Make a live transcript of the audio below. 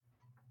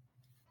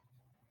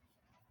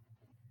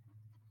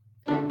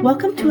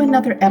Welcome to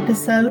another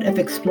episode of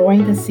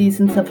Exploring the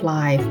Seasons of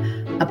Life,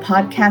 a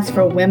podcast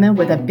for women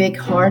with a big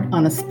heart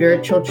on a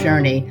spiritual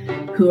journey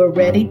who are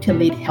ready to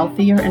lead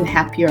healthier and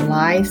happier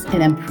lives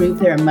and improve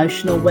their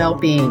emotional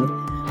well-being.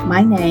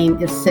 My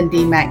name is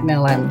Cindy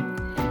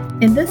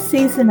McMillan. In this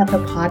season of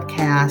the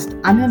podcast,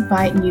 I'm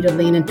inviting you to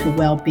lean into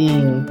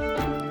well-being.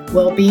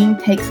 Well-being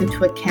takes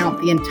into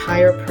account the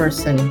entire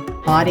person,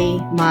 body,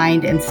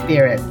 mind, and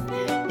spirit.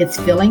 It's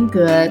feeling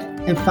good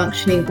and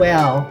functioning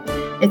well.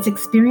 It's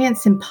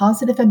experiencing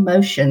positive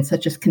emotions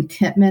such as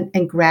contentment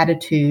and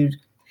gratitude,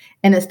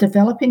 and it's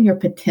developing your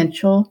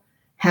potential,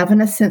 having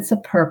a sense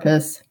of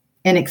purpose,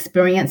 and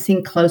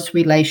experiencing close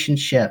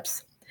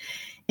relationships.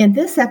 In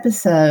this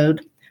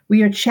episode,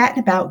 we are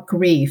chatting about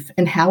grief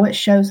and how it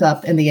shows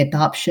up in the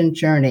adoption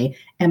journey,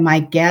 and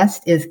my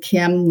guest is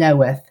Kim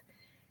Noeth.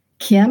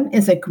 Kim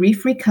is a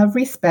grief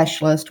recovery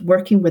specialist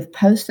working with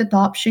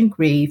post-adoption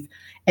grief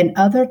and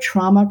other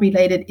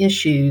trauma-related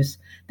issues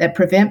that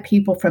prevent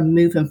people from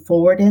moving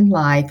forward in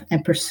life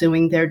and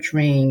pursuing their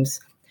dreams.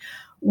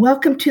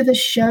 Welcome to the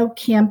show,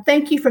 Kim.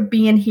 Thank you for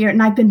being here,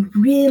 and I've been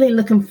really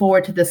looking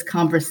forward to this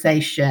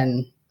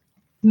conversation.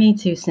 Me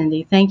too,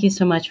 Cindy. Thank you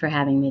so much for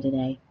having me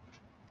today.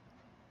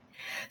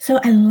 So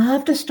I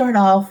love to start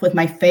off with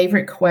my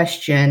favorite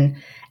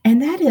question,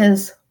 and that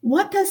is,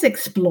 what does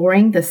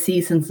exploring the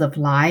seasons of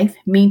life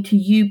mean to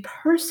you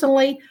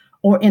personally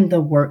or in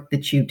the work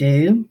that you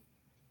do?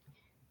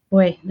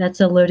 Boy, that's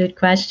a loaded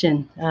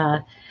question.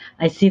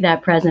 I see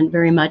that present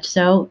very much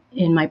so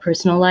in my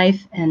personal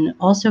life and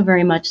also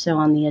very much so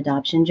on the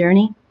adoption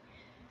journey.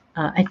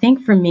 I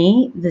think for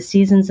me, the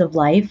seasons of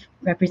life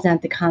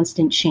represent the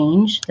constant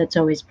change that's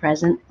always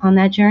present on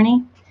that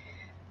journey.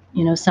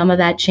 You know, some of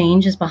that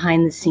change is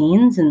behind the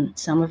scenes and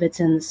some of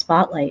it's in the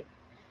spotlight.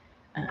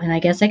 And I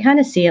guess I kind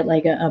of see it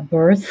like a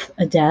birth,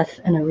 a death,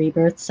 and a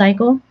rebirth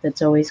cycle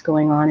that's always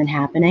going on and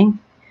happening.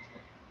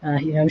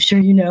 I'm sure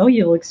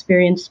you'll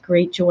experience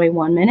great joy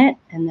one minute,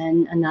 and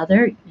then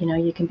another,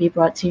 you can be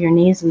brought to your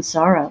knees in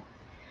sorrow.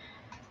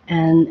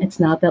 And it's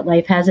not that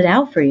life has it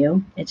out for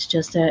you. It's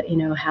just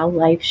how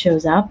life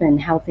shows up and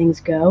how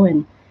things go,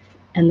 and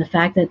the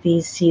fact that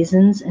these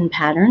seasons and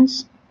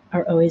patterns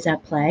are always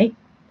at play.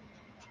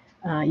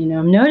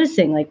 I'm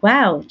noticing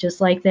wow,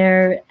 just like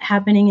they're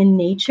happening in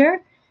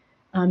nature,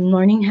 I'm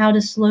learning how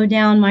to slow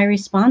down my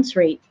response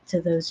rate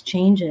to those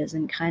changes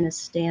and kind of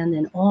stand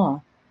in awe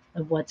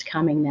of what's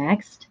coming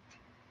next.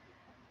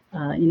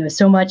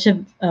 So much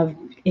of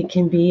it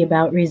can be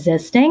about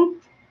resisting.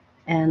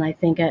 And I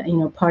think,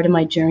 part of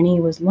my journey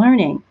was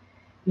learning,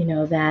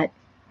 that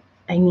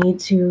I need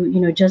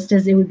to, just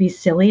as it would be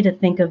silly to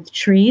think of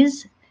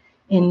trees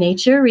in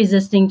nature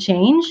resisting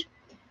change,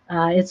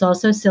 it's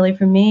also silly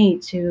for me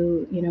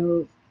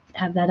to,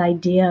 have that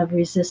idea of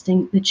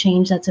resisting the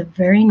change that's a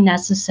very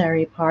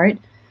necessary part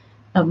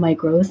of my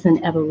growth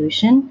and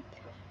evolution,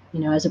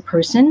 as a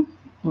person,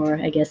 or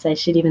I guess I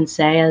should even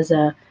say as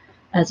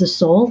a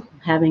soul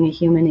having a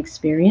human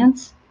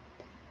experience.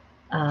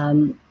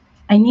 I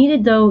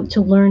needed, though, to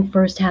learn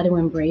first how to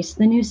embrace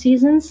the new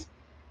seasons,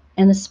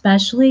 and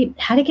especially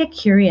how to get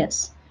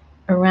curious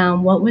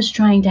around what was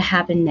trying to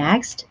happen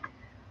next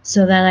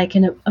so that I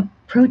can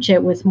approach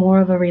it with more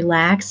of a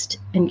relaxed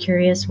and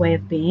curious way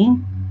of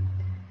being.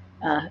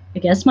 I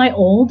guess my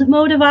old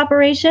mode of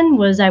operation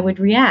was I would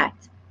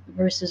react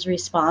versus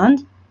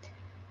respond.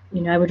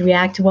 I would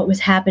react to what was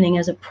happening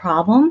as a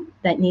problem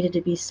that needed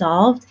to be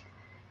solved,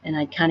 and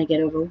I'd kind of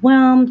get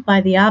overwhelmed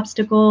by the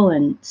obstacle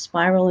and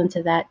spiral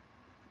into that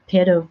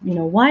pit of,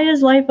 why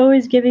is life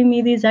always giving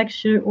me these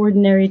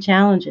extraordinary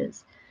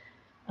challenges?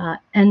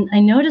 And I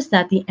noticed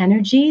that the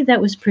energy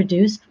that was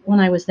produced when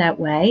I was that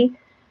way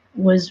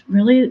was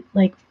really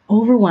like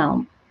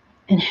overwhelm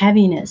and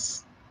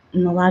heaviness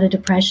and a lot of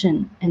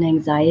depression and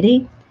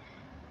anxiety.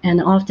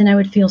 And often I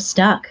would feel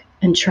stuck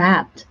and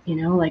trapped,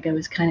 like I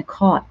was kind of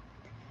caught.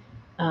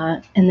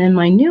 And then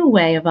my new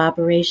way of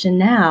operation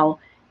now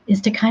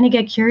is to kind of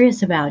get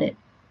curious about it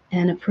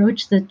and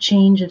approach the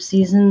change of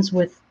seasons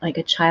with like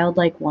a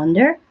childlike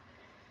wonder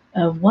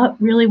of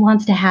what really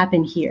wants to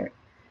happen here.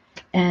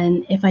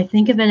 And if I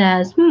think of it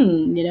as,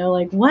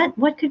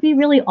 what could be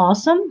really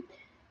awesome,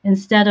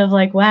 instead of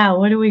like, wow,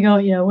 what are we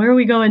going, where are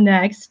we going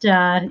next?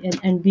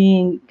 And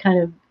being kind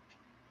of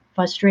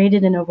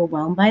frustrated and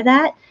overwhelmed by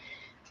that,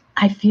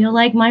 I feel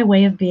like my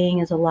way of being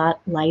is a lot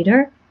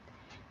lighter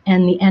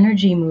and the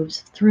energy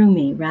moves through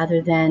me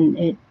rather than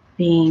it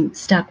being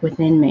stuck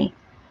within me.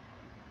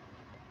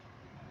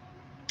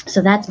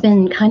 So that's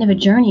been kind of a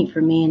journey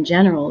for me in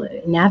general,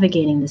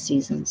 navigating the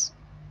seasons.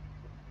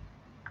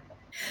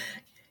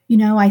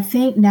 I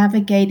think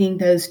navigating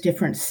those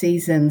different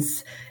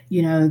seasons,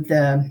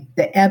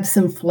 the ebbs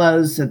and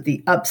flows of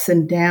the ups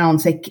and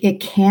downs, it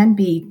can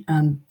be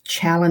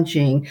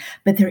challenging,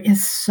 but there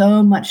is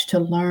so much to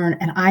learn.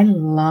 And I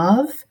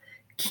love,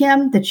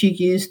 Kim, that you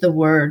use the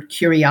word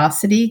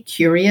curious,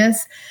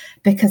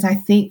 because I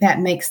think that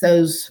makes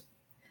those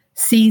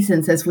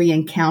seasons as we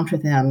encounter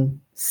them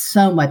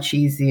so much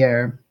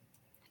easier.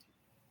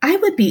 I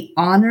would be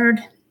honored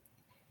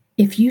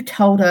If you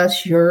told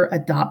us your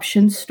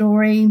adoption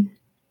story.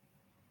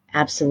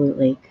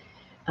 Absolutely.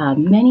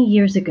 Many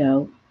years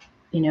ago,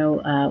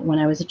 when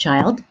I was a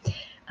child,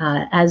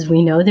 as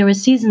we know, there were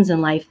seasons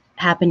in life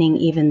happening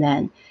even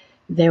then.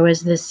 There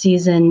was this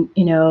season,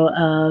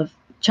 of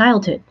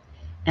childhood.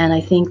 And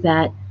I think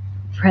that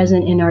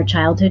present in our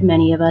childhood,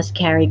 many of us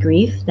carry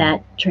grief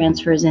that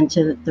transfers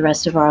into the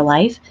rest of our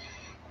life.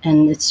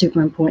 And it's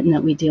super important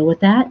that we deal with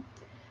that.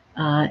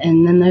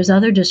 And then there's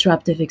other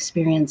disruptive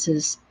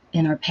experiences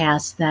in our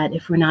past that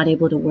if we're not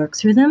able to work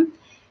through them,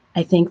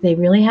 I think they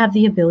really have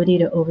the ability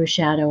to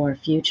overshadow our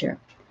future.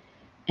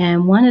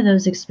 And one of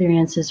those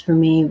experiences for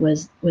me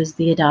was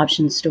the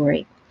adoption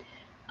story.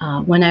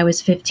 When I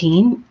was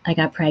 15, I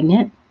got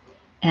pregnant,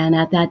 and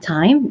at that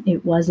time,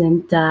 it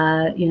wasn't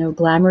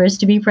glamorous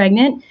to be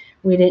pregnant.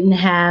 We didn't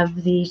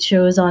have the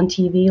shows on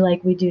TV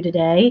like we do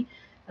today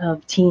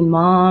of Teen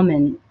Mom,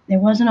 and there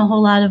wasn't a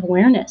whole lot of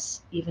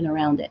awareness even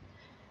around it.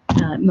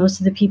 Most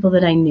of the people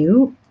that I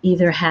knew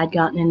either had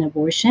gotten an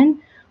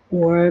abortion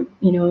or,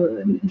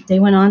 they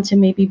went on to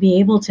maybe be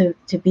able to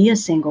be a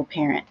single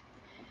parent.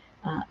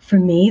 For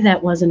me,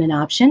 that wasn't an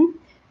option.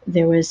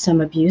 There was some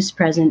abuse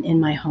present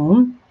in my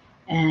home,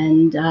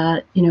 and,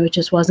 it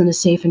just wasn't a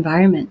safe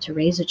environment to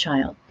raise a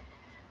child.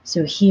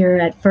 So here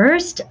at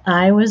first,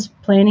 I was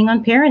planning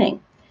on parenting.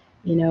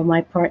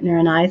 My partner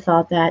and I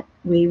thought that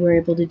we were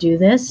able to do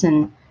this,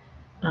 and,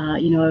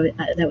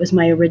 that was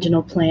my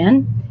original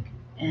plan.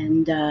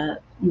 And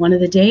one of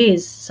the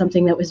days,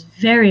 something that was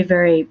very,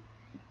 very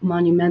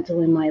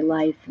monumental in my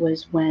life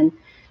was when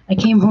I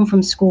came home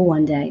from school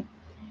one day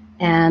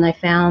and I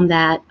found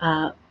that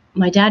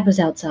my dad was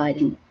outside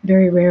and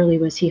very rarely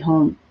was he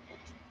home.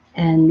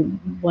 And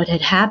what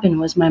had happened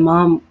was my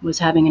mom was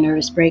having a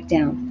nervous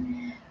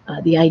breakdown.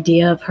 The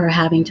idea of her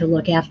having to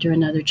look after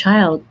another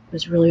child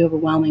was really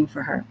overwhelming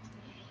for her.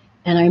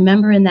 And I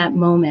remember in that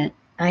moment,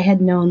 I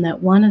had known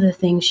that one of the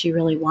things she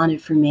really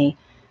wanted for me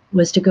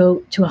was to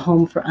go to a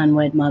home for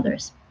unwed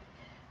mothers.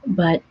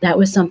 But that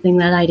was something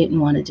that I didn't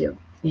want to do.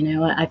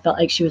 I felt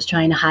like she was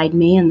trying to hide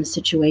me in the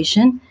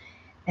situation.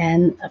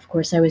 And of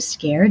course, I was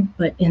scared.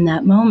 But in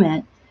that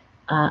moment,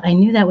 I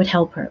knew that would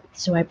help her.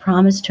 So I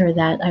promised her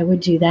that I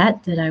would do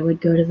that I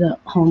would go to the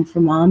home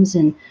for moms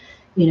and,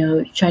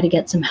 try to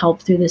get some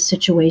help through this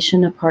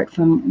situation apart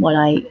from what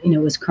I,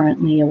 was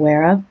currently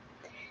aware of.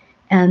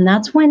 And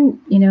that's when,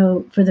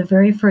 for the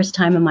very first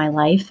time in my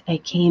life, I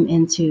came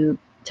into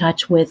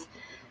touch with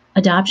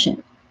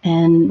adoption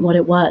and what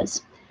it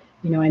was.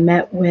 I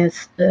met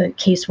with a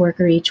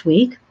caseworker each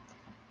week.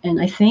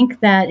 And I think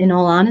that, in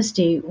all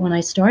honesty, when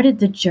I started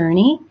the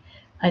journey,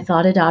 I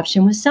thought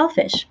adoption was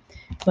selfish.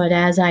 But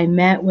as I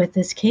met with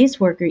this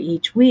caseworker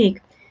each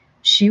week,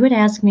 she would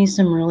ask me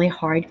some really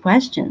hard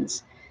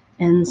questions.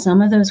 And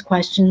some of those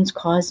questions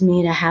caused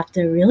me to have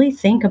to really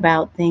think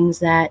about things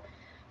that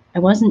I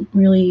wasn't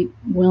really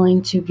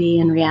willing to be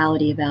in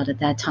reality about at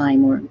that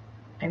time, or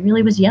I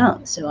really was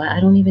young, so I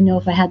don't even know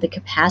if I had the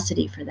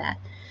capacity for that.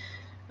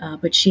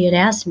 But she had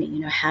asked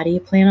me, how do you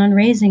plan on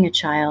raising a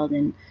child?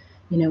 And,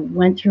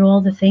 went through all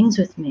the things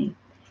with me.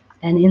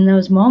 And in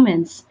those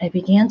moments, I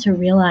began to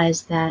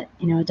realize that,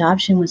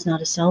 adoption was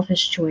not a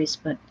selfish choice,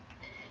 but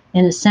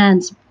in a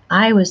sense,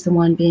 I was the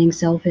one being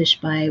selfish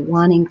by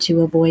wanting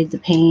to avoid the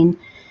pain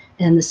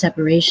and the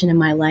separation in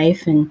my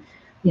life and,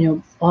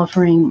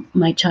 offering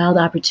my child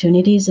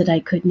opportunities that I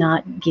could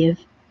not give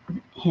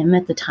him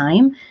at the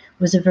time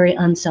was a very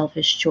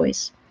unselfish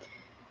choice.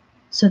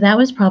 So that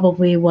was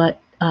probably what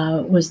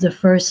was the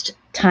first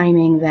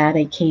timing that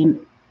I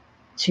came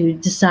to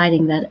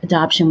deciding that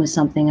adoption was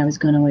something I was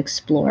going to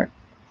explore.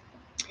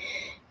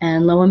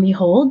 And lo and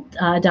behold,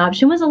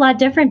 adoption was a lot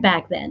different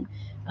back then.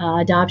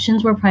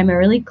 Adoptions were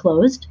primarily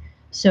closed,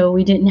 so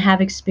we didn't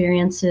have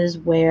experiences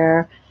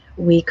where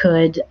we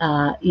could,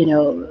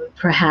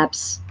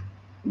 perhaps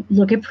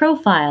look at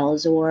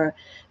profiles or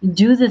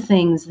do the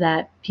things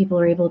that people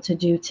are able to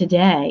do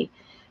today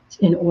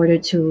in order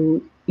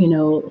to,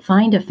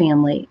 find a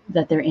family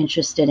that they're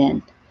interested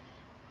in.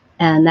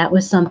 And that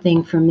was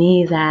something for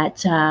me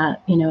that, I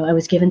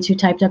was given 2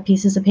 typed up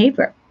pieces of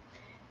paper.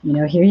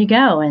 Here you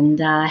go. And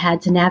I had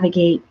to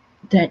navigate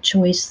that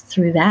choice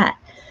through that.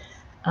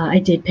 I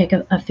did pick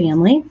a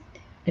family.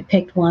 I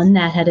picked one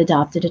that had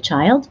adopted a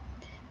child.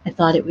 I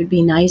thought it would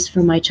be nice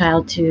for my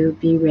child to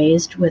be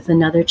raised with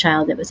another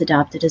child that was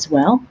adopted as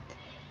well.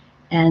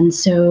 And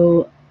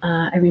so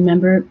I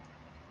remember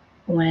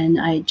when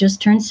I just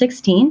turned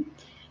 16,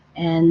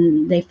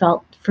 and they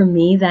felt for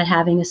me that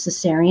having a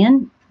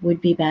cesarean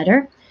would be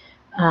better.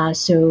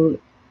 So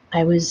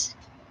that was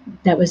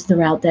the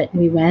route that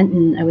we went,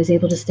 and I was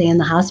able to stay in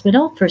the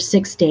hospital for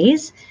 6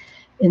 days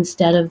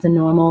instead of the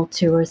normal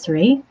 2 or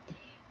 3.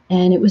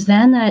 And it was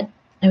then that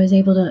I was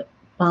able to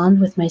bond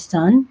with my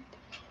son.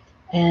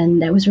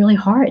 And that was really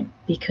hard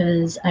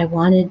because I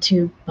wanted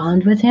to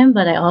bond with him,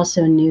 but I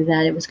also knew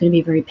that it was going to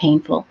be very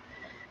painful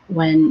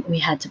when we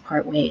had to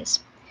part ways.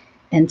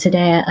 And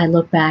today I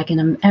look back and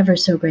I'm ever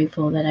so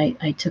grateful that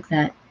I took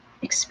that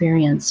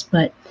experience.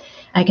 But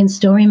I can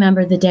still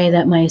remember the day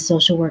that my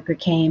social worker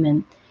came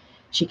and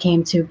she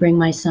came to bring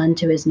my son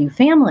to his new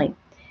family.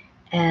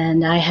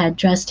 And I had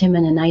dressed him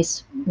in a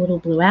nice little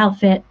blue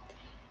outfit.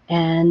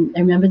 And I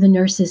remember the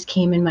nurses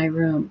came in my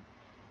room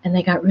and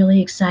they got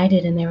really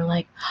excited and they were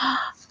like, oh,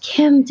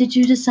 Kim, did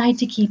you decide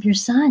to keep your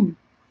son?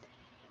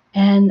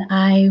 And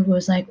I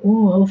was like,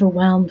 ooh,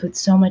 overwhelmed with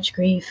so much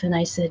grief. And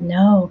I said,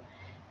 no,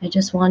 I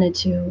just wanted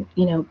to,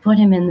 put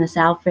him in this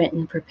outfit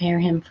and prepare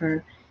him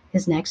for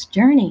his next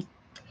journey.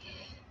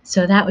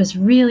 So that was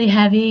really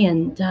heavy.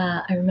 And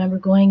I remember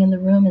going in the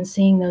room and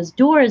seeing those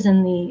doors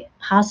in the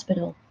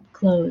hospital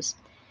close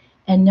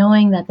and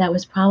knowing that that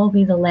was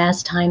probably the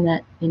last time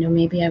that,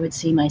 maybe I would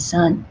see my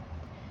son.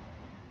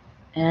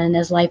 And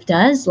as life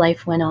does,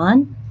 life went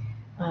on.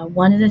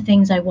 One of the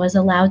things I was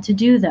allowed to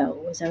do,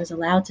 though, was I was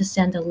allowed to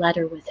send a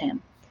letter with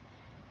him.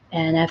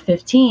 And at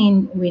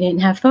 15, we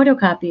didn't have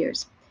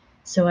photocopiers.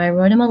 So I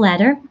wrote him a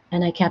letter,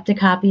 and I kept a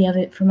copy of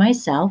it for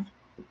myself.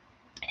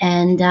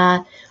 And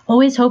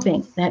always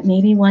hoping that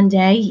maybe one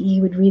day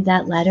he would read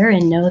that letter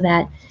and know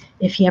that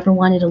if he ever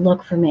wanted to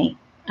look for me,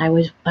 I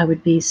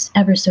would be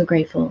ever so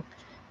grateful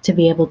to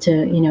be able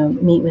to,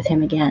 meet with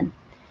him again.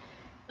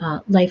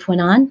 Life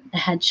went on. I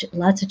had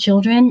lots of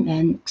children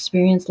and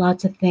experienced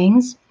lots of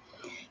things.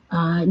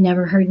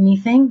 Never heard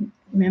anything.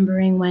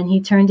 Remembering when he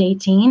turned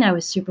 18, I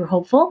was super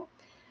hopeful.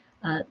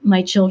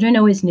 My children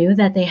always knew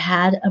that they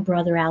had a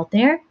brother out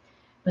there,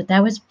 but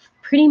that was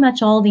pretty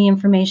much all the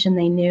information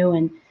they knew.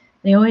 And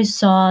they always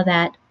saw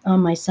that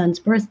on my son's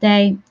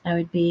birthday, I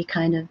would be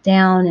kind of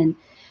down. And,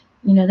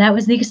 that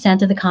was the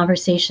extent of the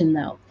conversation,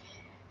 though.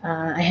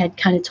 I had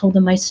kind of told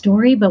them my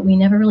story, but we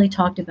never really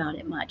talked about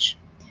it much.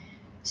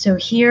 So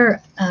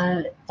here,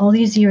 all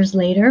these years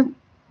later,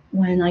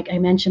 when, like I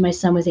mentioned, my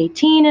son was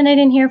 18 and I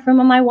didn't hear from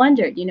him, I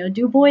wondered,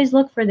 do boys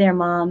look for their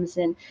moms?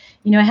 And,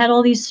 I had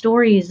all these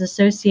stories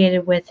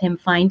associated with him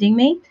finding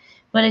me,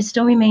 but I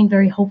still remained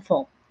very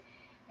hopeful.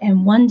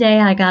 And one day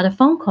I got a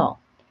phone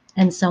call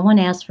and someone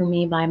asked for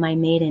me by my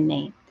maiden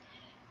name.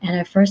 And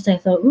at first I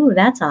thought, ooh,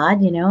 that's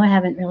odd. I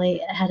haven't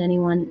really had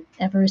anyone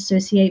ever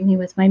associate me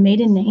with my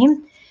maiden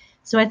name.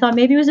 So I thought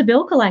maybe it was a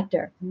bill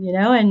collector,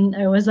 and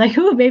I was like,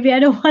 ooh, maybe I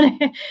don't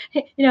want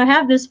to,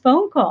 have this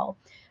phone call.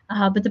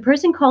 But the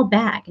person called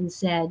back and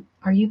said,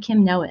 are you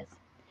Kim Noeth?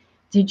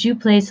 Did you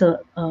place a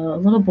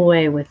little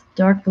boy with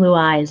dark blue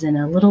eyes and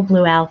a little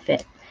blue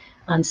outfit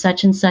on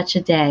such and such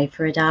a day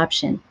for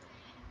adoption?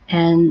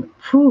 And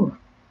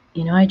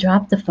I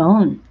dropped the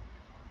phone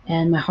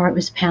and my heart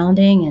was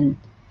pounding. And,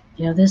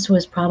 this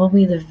was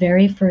probably the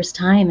very first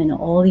time in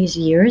all these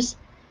years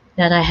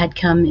that I had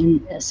come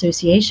in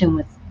association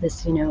with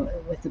this,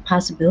 with the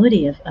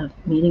possibility of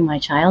meeting my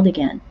child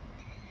again.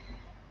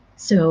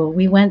 So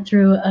we went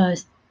through a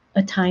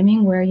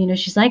timing where,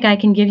 she's like, I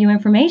can give you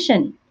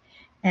information.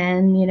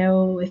 And,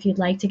 if you'd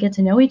like to get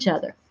to know each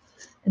other.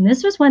 And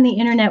this was when the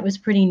internet was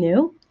pretty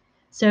new.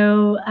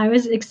 So I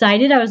was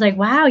excited. I was like,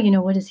 wow,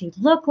 what does he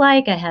look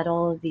like? I had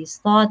all of these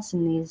thoughts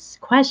and these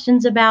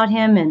questions about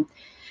him. And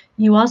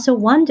you also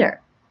wonder,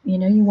 you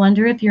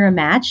wonder if you're a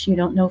match. You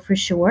don't know for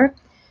sure.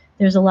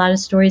 There's a lot of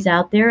stories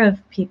out there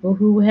of people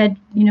who had,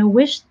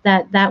 wished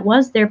that that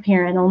was their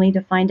parent, only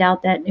to find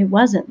out that it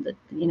wasn't,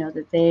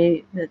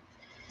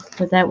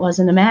 that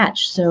wasn't a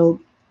match. So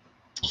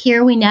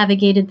here we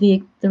navigated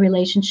the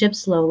relationship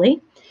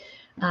slowly.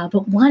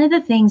 But one of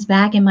the things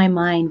back in my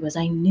mind was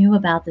I knew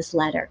about this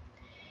letter.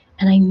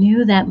 And I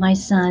knew that my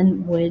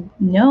son would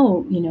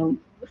know,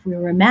 if we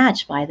were a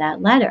match by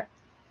that letter.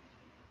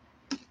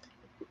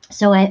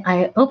 So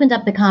I opened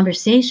up the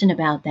conversation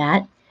about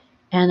that.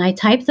 And I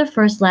typed the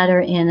first letter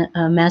in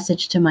a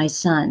message to my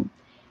son.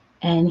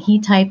 And he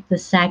typed the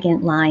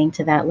second line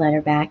to that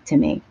letter back to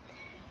me.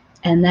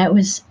 And that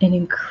was an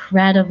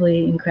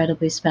incredibly,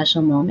 incredibly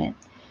special moment.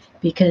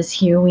 Because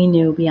here we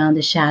knew beyond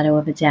a shadow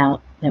of a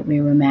doubt that we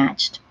were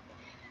matched.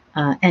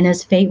 And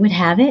as fate would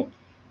have it,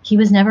 he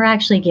was never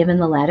actually given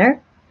the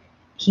letter.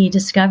 He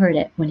discovered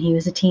it when he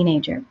was a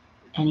teenager.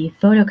 And he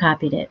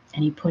photocopied it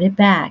and he put it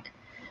back,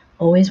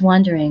 always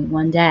wondering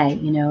one day,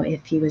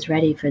 if he was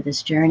ready for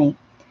this journey.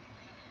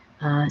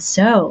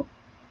 So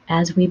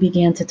as we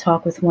began to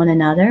talk with one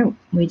another,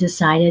 we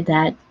decided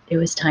that it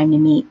was time to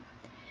meet.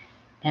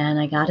 And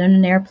I got on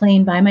an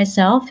airplane by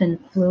myself and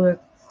flew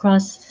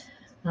across,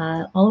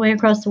 all the way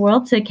across the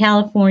world to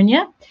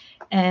California.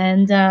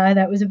 And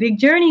that was a big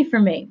journey for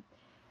me.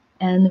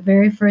 And the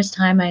very first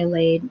time I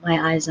laid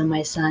my eyes on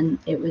my son,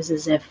 it was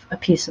as if a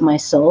piece of my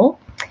soul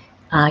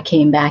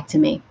came back to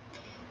me.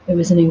 It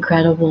was an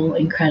incredible,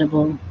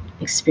 incredible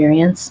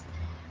experience.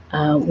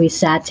 We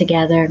sat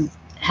together,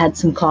 had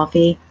some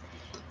coffee,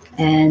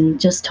 and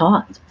just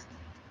talked.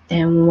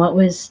 And what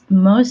was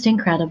most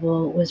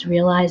incredible was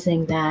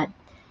realizing that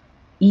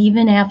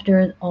even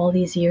after all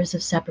these years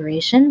of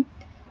separation,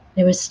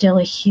 there was still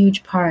a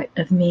huge part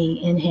of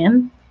me in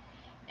him.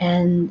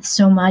 And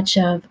so much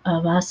of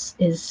us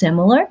is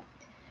similar.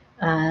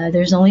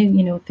 There's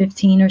only,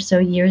 15 or so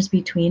years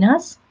between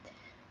us.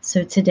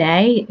 So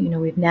today,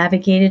 we've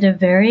navigated a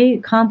very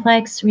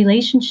complex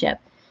relationship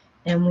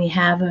and we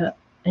have an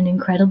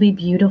incredibly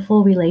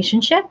beautiful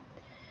relationship.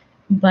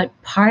 But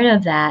part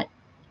of that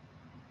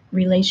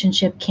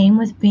relationship came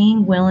with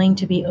being willing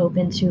to be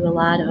open to a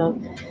lot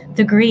of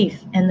the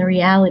grief and the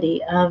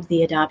reality of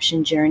the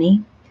adoption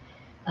journey.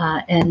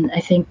 And I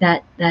think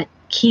that that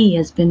key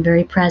has been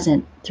very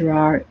present through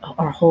our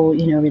whole,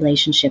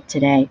 relationship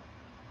today.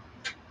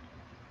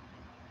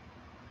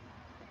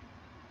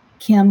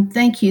 Kim,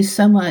 thank you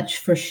so much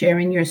for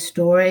sharing your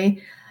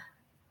story.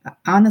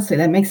 Honestly,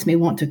 that makes me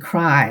want to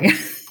cry.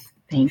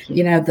 Thank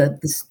you.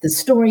 The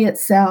story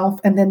itself,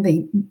 and then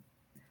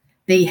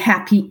the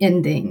happy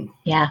ending.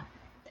 Yeah.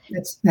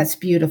 That's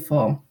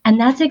beautiful. And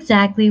that's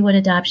exactly what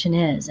adoption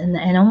is. And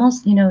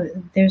almost,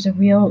 there's a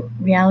real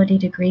reality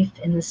to grief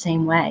in the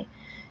same way.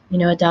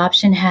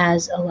 Adoption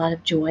has a lot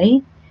of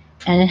joy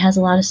and it has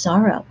a lot of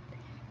sorrow.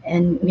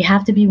 And we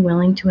have to be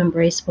willing to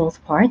embrace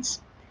both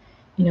parts.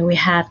 We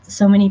have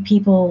so many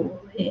people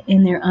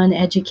in their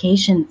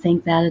uneducation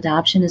think that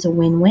adoption is a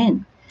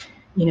win-win.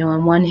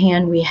 On one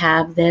hand, we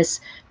have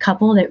this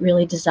couple that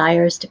really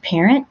desires to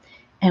parent,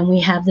 and we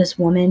have this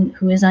woman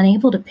who is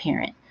unable to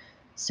parent.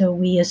 So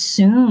we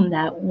assume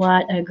that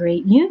what a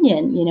great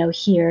union,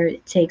 here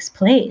takes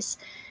place.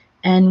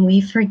 And we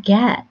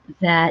forget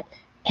that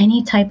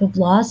any type of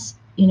loss,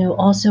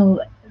 also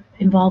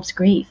involves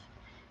grief.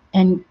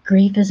 And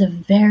grief is a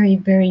very,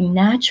 very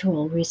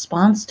natural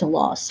response to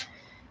loss.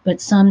 But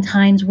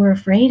sometimes we're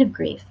afraid of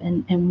grief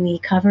and we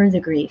cover the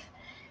grief.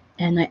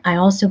 And I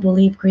also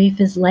believe grief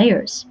is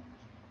layers,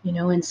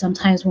 and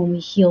sometimes when we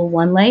heal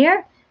one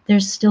layer,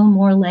 there's still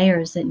more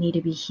layers that need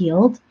to be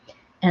healed.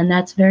 And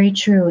that's very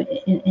true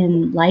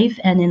in life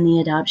and in the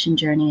adoption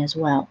journey as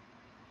well.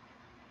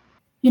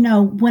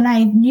 When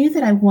I knew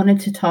that I wanted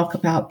to talk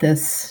about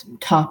this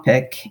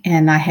topic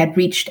and I had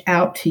reached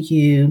out to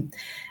you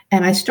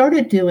and I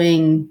started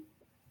doing,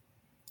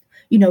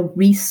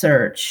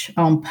 research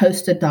on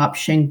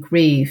post-adoption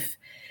grief,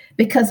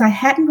 because I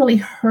hadn't really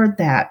heard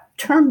that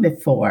term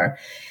before,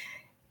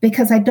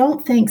 because I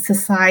don't think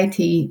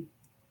society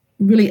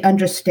really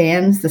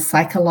understands the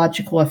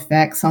psychological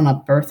effects on a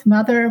birth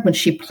mother when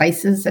she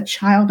places a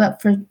child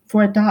up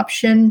for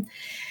adoption.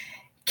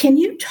 Can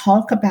you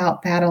talk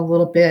about that a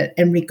little bit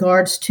in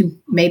regards to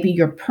maybe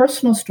your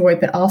personal story,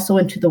 but also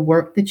into the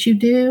work that you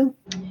do?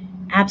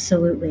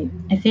 Absolutely.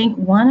 I think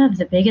one of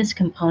the biggest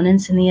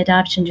components in the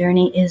adoption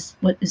journey is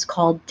what is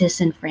called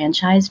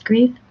disenfranchised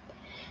grief.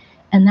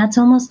 And that's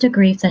almost a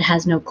grief that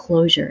has no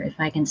closure, if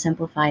I can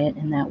simplify it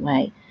in that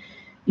way.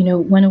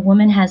 When a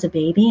woman has a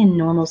baby in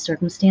normal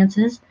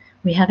circumstances,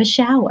 we have a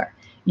shower.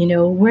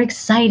 We're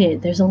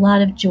excited. There's a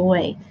lot of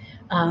joy.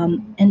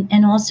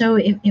 And also,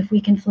 if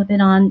we can flip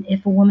it on,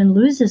 if a woman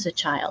loses a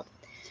child,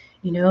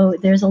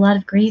 there's a lot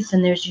of grief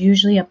and there's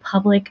usually a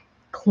public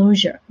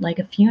closure, like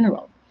a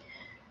funeral.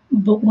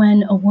 But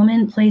when a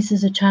woman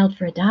places a child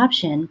for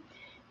adoption,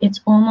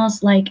 it's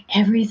almost like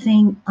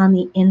everything on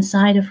the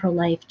inside of her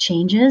life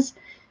changes,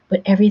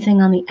 but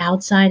everything on the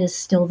outside is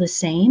still the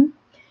same.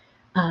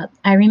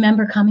 I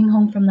remember coming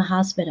home from the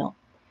hospital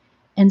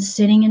and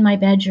sitting in my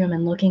bedroom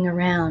and looking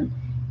around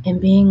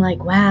and being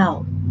like,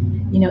 wow,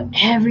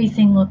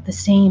 everything looked the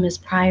same as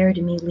prior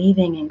to me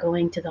leaving and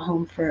going to the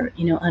home for,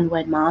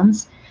 unwed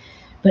moms.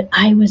 But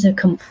I was a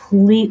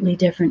completely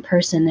different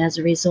person as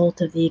a result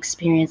of the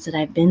experience that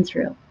I've been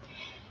through.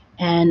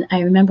 And I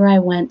remember I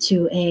went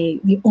to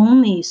the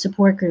only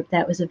support group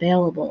that was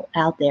available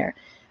out there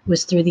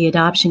was through the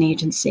adoption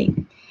agency.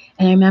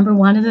 And I remember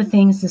one of the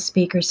things the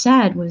speaker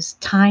said was,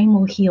 time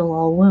will heal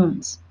all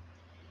wounds.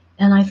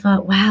 And I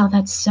thought, wow,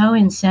 that's so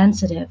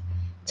insensitive.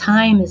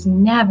 Time is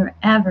never,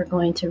 ever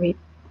going to,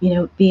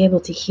 be able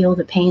to heal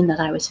the pain that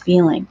I was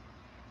feeling.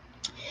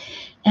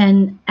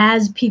 And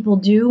as people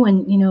do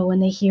when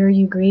they hear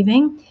you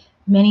grieving,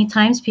 many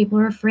times people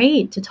are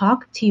afraid to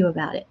talk to you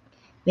about it.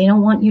 They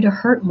don't want you to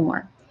hurt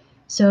more.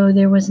 So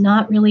there was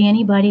not really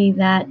anybody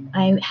that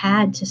I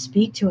had to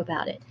speak to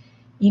about it.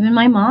 Even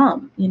my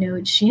mom,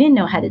 she didn't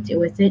know how to deal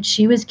with it.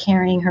 She was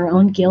carrying her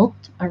own guilt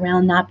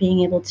around not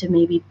being able to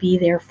maybe be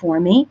there for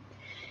me.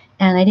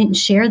 And I didn't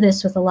share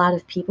this with a lot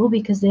of people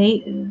because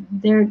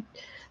they're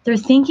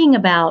thinking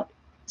about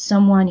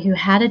someone who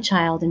had a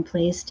child and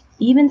placed,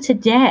 even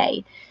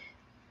today,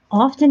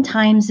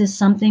 oftentimes is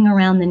something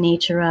around the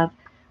nature of,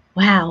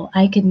 wow,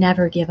 I could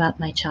never give up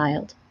my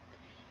child.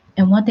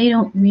 And what they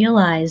don't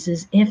realize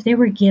is if they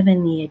were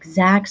given the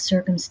exact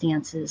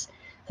circumstances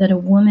that a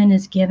woman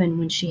is given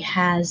when she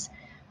has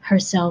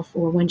herself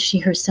or when she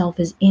herself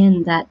is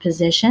in that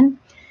position,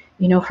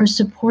 her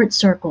support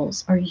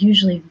circles are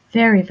usually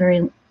very,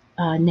 very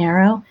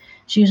narrow.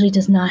 She usually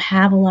does not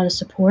have a lot of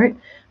support.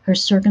 Her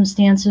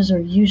circumstances are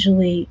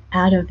usually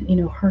out of,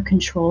 her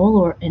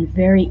control and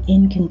very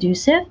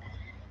inconducive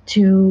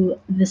to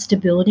the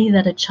stability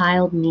that a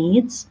child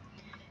needs.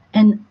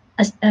 And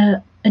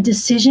a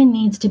decision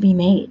needs to be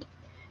made.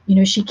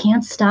 She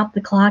can't stop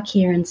the clock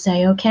here and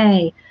say,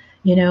 okay,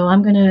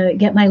 I'm going to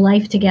get my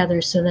life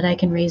together so that I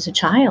can raise a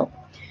child.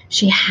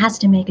 She has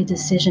to make a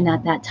decision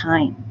at that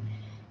time.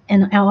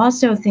 And I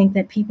also think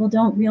that people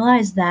don't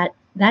realize that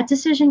that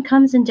decision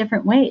comes in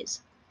different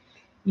ways.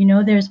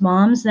 There's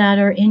moms that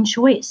are in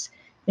choice.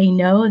 They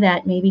know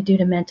that maybe due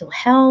to mental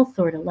health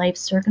or to life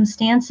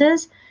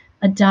circumstances,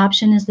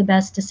 adoption is the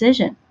best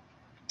decision.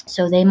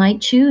 So they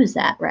might choose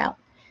that route.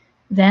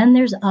 Then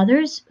there's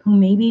others who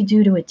maybe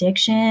due to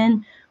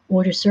addiction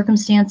or to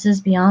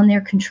circumstances beyond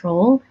their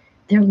control,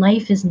 their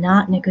life is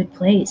not in a good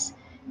place.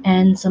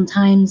 And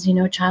sometimes,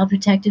 Child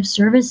Protective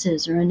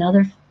Services or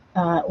another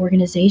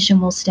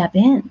organization will step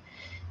in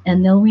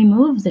and they'll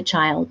remove the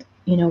child,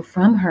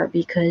 from her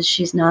because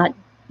she's not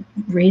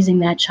raising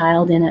that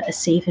child in a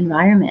safe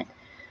environment.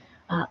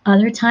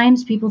 Other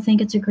times, people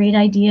think it's a great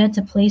idea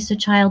to place a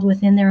child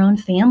within their own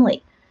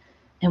family,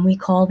 and we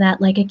call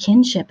that like a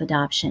kinship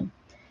adoption.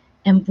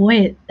 And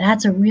boy,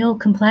 that's a real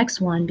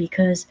complex one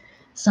because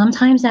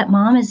sometimes that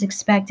mom is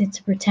expected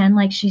to pretend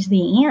like she's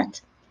the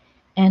aunt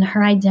and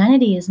her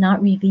identity is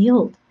not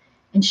revealed.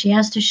 And she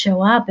has to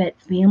show up at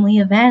family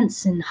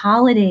events and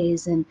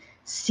holidays and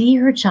see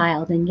her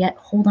child and yet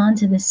hold on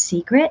to this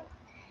secret.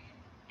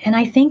 And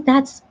I think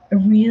that's a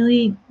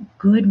really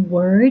good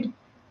word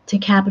to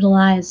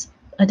capitalize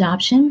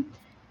adoption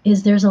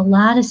is there's a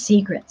lot of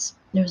secrets.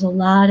 There's a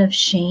lot of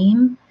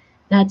shame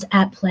that's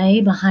at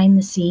play behind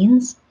the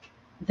scenes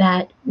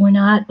that we're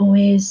not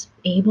always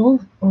able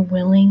or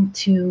willing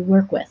to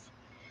work with.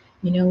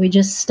 We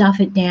just stuff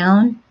it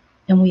down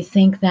and we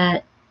think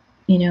that,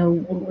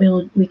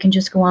 we can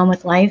just go on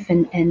with life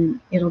and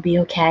it'll be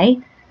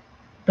okay,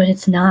 but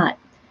it's not.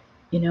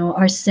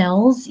 Our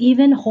cells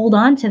even hold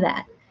on to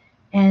that.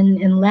 And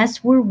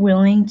unless we're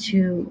willing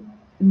to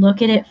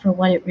look at it for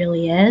what it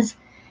really is,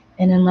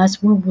 and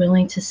unless we're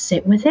willing to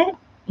sit with it,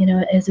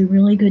 as a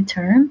really good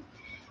term,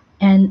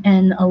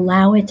 and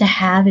allow it to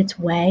have its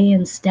way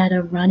instead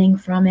of running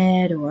from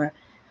it or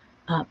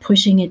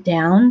pushing it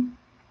down,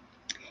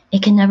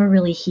 it can never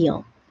really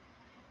heal.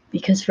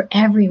 Because for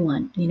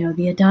everyone,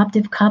 the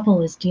adoptive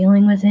couple is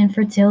dealing with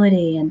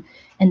infertility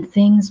and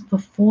things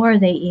before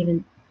they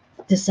even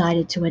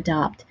decided to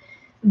adopt.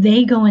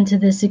 They go into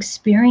this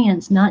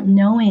experience not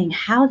knowing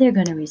how they're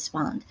going to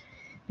respond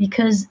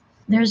because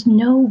there's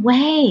no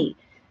way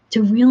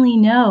to really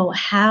know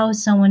how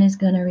someone is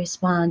going to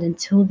respond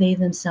until they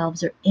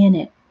themselves are in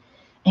it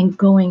and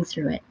going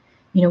through it.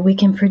 We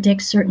can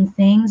predict certain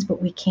things,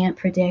 but we can't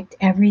predict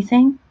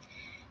everything.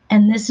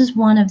 And this is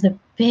one of the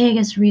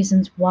biggest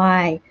reasons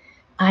why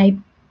I,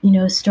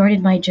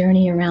 started my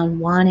journey around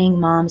wanting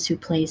moms who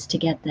place to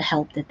get the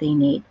help that they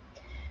need.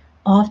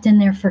 Often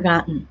they're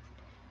forgotten.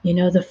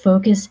 The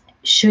focus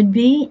should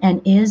be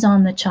and is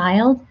on the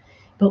child,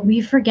 but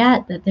we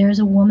forget that there's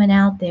a woman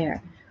out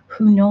there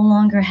who no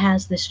longer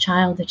has this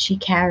child that she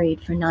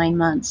carried for 9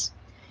 months.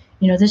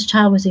 This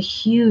child was a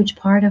huge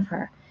part of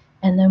her.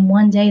 And then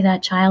one day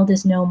that child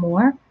is no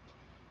more,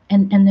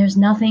 and there's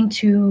nothing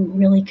to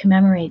really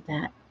commemorate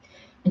that.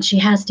 And she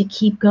has to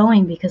keep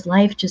going because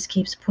life just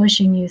keeps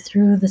pushing you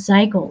through the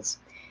cycles.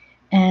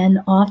 And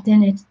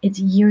often it's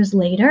years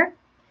later,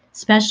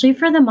 especially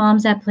for the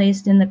moms that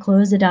placed in the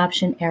closed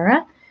adoption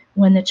era,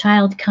 when the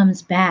child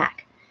comes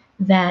back,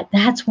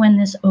 that's when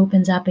this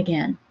opens up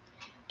again.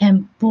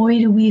 And boy,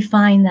 do we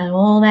find that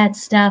all that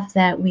stuff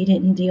that we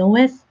didn't deal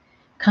with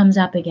comes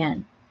up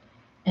again.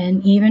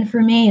 And even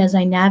for me, as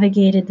I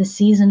navigated the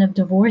season of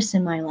divorce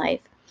in my life,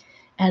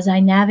 as I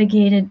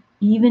navigated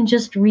even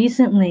just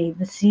recently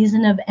the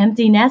season of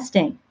empty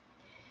nesting,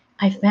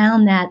 I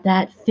found that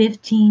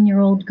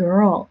 15-year-old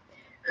girl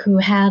who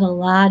had a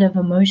lot of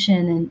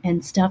emotion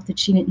and stuff that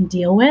she didn't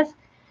deal with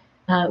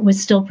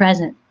was still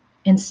present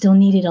and still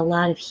needed a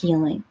lot of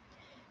healing.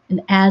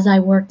 And as I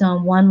worked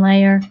on one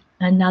layer,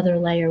 another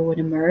layer would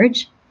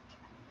emerge.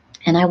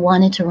 And I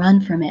wanted to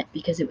run from it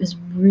because it was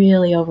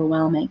really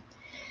overwhelming.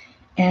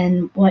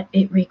 And what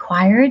it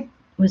required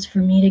was for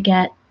me to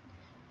get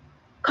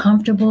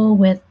comfortable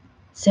with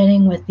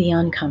sitting with the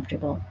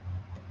uncomfortable.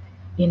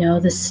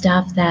 The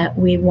stuff that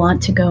we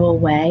want to go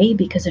away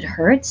because it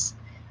hurts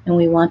and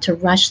we want to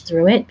rush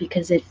through it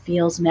because it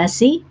feels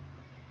messy.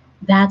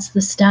 That's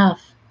the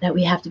stuff that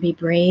we have to be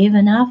brave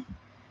enough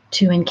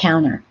to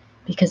encounter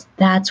because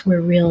that's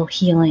where real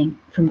healing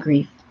from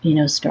grief,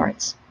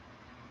 starts.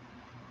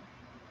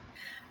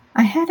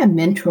 I had a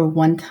mentor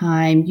one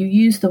time, you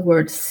used the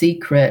word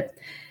secret,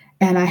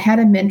 and I had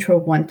a mentor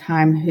one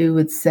time who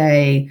would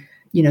say,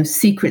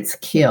 secrets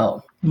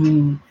kill.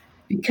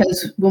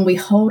 Because when we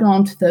hold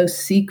on to those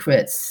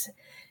secrets,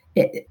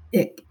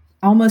 it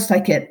almost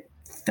like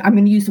I'm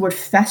going to use the word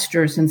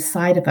festers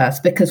inside of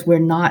us because we're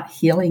not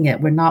healing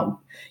it. We're not,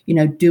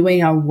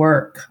 doing our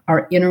work,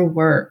 our inner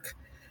work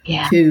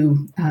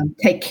to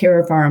take care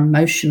of our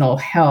emotional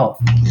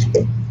health.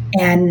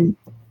 And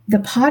the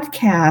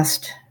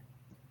podcast,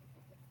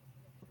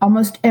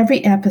 almost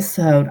every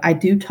episode, I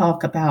do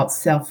talk about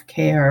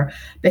self-care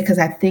because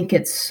I think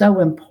it's so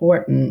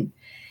important.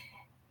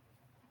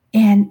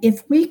 And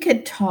if we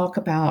could talk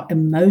about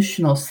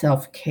emotional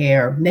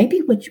self-care,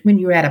 maybe when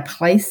you're at a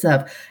place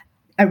of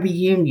a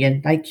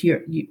reunion, like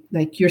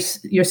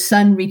your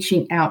son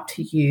reaching out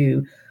to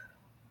you,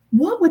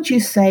 what would you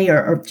say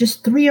are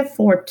just 3 or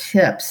 4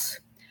 tips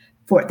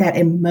for that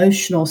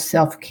emotional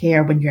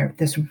self-care when you're at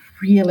this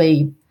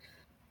really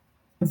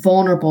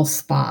vulnerable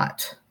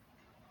spot?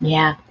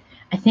 Yeah.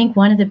 I think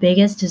one of the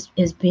biggest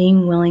is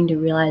being willing to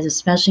realize,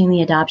 especially in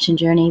the adoption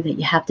journey, that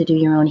you have to do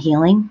your own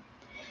healing.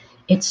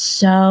 It's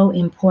so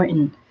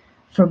important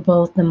for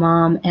both the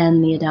mom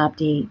and the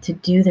adoptee to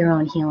do their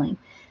own healing,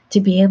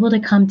 to be able to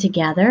come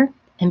together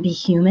and be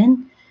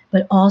human,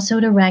 but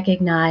also to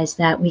recognize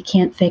that we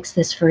can't fix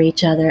this for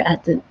each other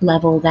at the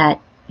level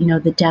that,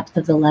 the depth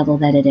of the level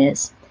that it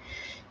is.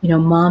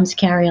 Moms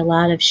carry a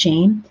lot of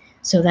shame.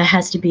 So that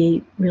has to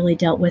be really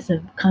dealt with,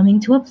 of coming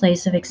to a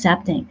place of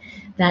accepting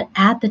that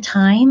at the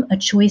time a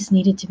choice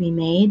needed to be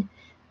made.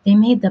 They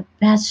made the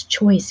best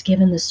choice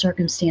given the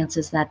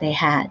circumstances that they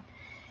had.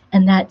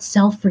 And that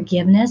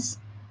self-forgiveness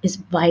is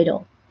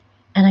vital.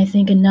 And I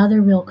think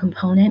another real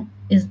component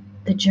is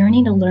the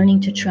journey to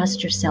learning to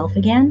trust yourself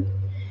again.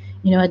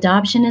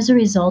 Adoption is a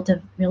result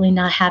of really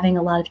not having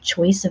a lot of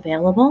choice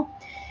available.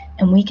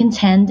 And we can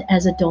tend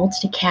as adults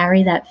to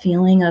carry that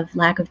feeling of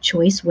lack of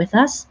choice with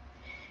us.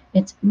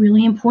 It's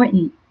really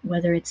important,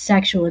 whether it's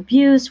sexual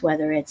abuse,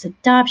 whether it's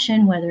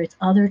adoption, whether it's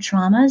other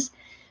traumas,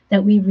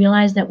 that we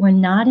realize that we're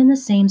not in the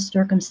same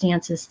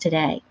circumstances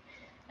today,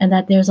 and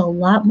that there's a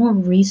lot more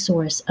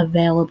resource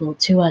available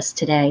to us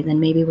today than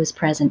maybe was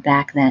present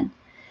back then.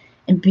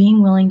 And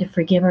being willing to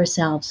forgive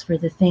ourselves for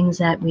the things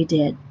that we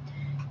did.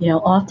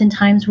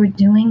 Oftentimes we're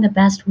doing the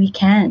best we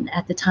can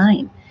at the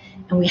time,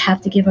 and we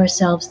have to give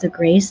ourselves the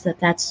grace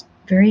that that's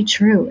very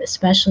true,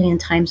 especially in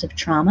times of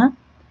trauma.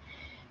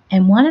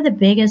 And one of the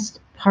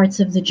biggest parts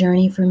of the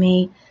journey for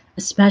me,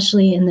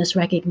 especially in this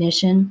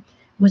recognition,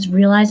 was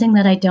realizing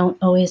that I don't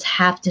always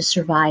have to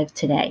survive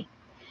today,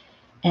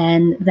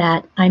 and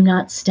that I'm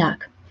not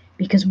stuck.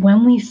 Because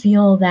when we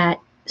feel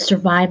that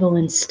survival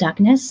and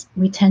stuckness,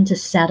 we tend to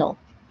settle.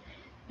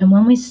 And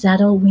when we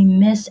settle, we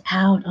miss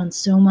out on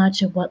so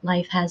much of what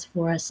life has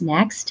for us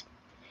next.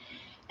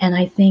 And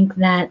I think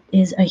that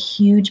is a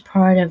huge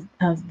part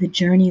of the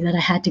journey that I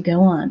had to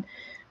go on,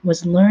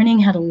 was learning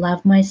how to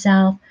love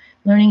myself,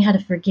 learning how to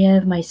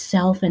forgive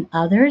myself and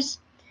others,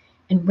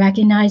 and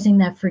recognizing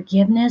that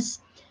forgiveness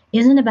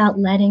isn't about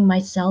letting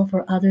myself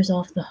or others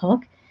off the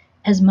hook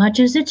as much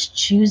as it's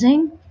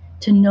choosing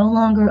to no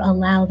longer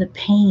allow the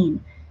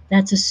pain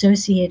that's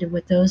associated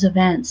with those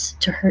events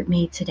to hurt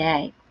me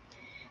today.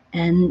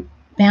 And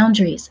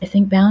boundaries. I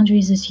think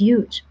boundaries is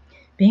huge.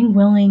 Being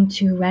willing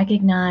to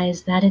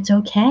recognize that it's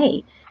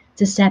okay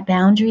to set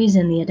boundaries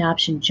in the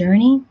adoption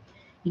journey.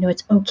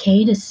 It's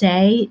okay to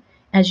say,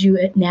 as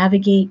you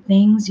navigate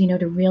things,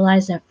 to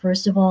realize that,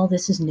 first of all,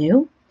 this is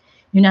new.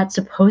 You're not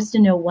supposed to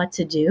know what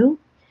to do.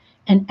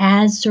 And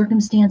as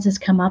circumstances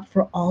come up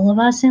for all of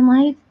us in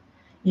life,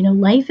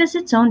 life is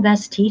its own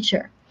best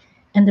teacher.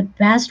 And the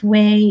best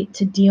way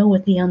to deal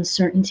with the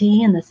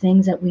uncertainty and the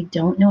things that we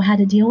don't know how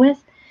to deal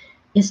with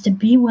is to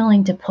be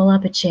willing to pull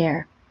up a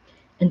chair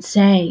and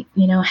say,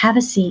 have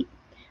a seat.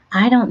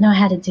 I don't know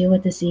how to deal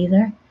with this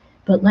either,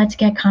 but let's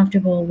get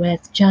comfortable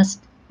with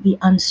just the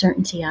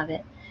uncertainty of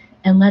it.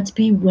 And let's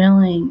be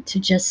willing to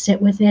just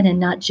sit with it and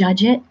not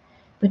judge it,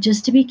 but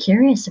just to be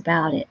curious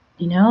about it,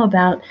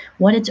 about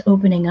what it's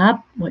opening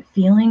up, what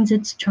feelings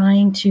it's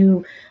trying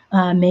to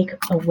make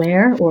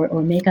aware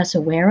or make us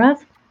aware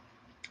of,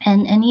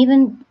 and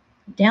even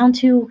down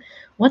to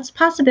what's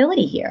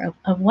possibility here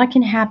of what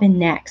can happen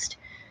next.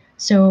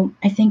 So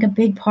I think a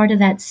big part of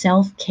that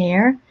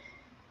self-care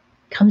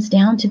comes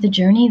down to the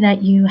journey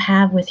that you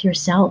have with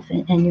yourself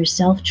and your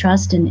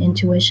self-trust and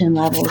intuition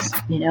levels,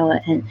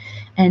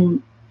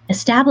 and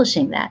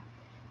establishing that,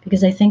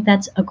 because I think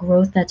that's a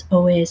growth that's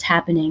always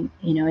happening.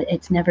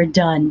 It's never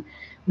done.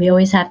 We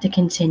always have to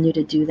continue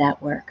to do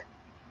that work.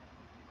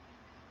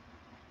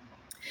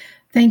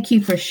 Thank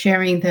you for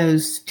sharing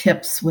those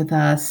tips with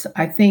us.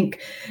 I think,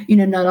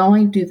 not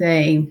only do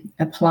they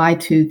apply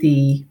to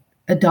the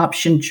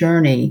adoption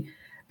journey,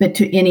 but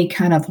to any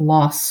kind of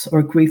loss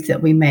or grief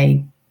that we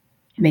may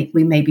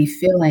be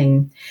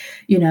feeling.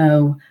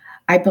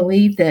 I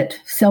believe that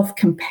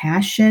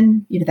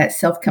self-compassion,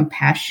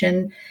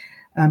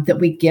 that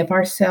we give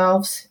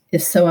ourselves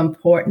is so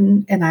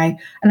important. And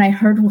I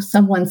heard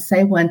someone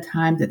say one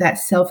time that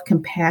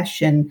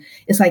self-compassion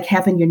is like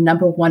having your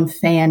number one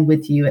fan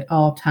with you at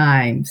all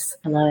times.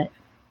 I love it.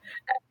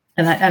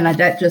 And I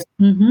that just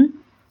I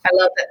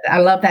love that. I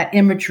love that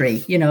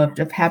imagery,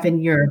 of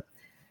having your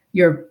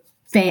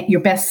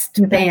best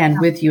fan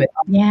with you at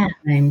all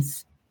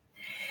times.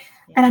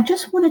 And I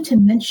just wanted to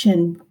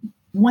mention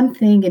one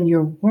thing in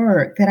your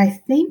work, that I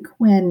think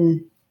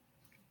when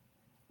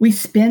we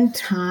spend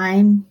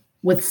time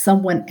with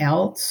someone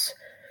else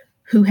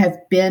who have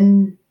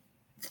been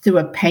through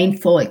a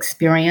painful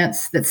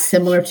experience that's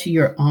similar to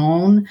your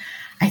own,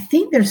 I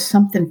think there's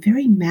something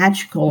very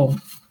magical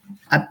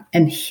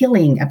and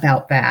healing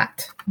about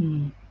that.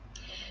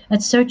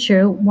 That's so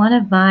true. One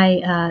of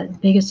my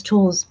biggest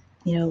tools,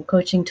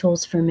 coaching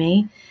tools for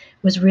me,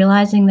 was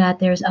realizing that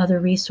there's other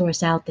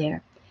resource out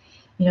there.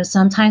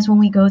 Sometimes when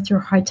we go through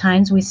hard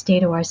times, we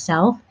stay to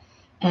ourselves.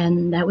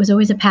 And that was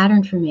always a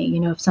pattern for me.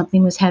 If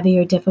something was heavy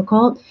or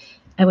difficult,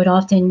 I would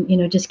often,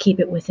 just keep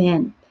it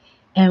within.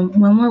 And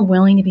when we're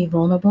willing to be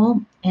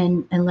vulnerable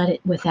and let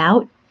it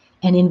without,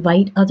 and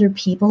invite other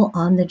people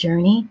on the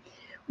journey,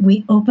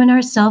 we open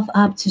ourselves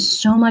up to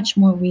so much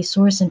more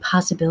resource and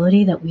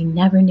possibility that we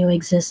never knew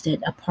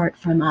existed apart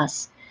from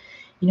us.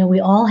 We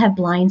all have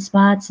blind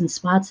spots and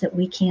spots that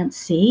we can't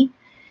see.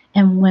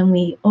 And when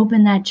we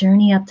open that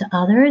journey up to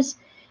others,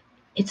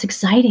 it's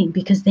exciting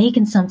because they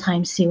can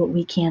sometimes see what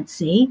we can't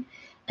see.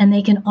 And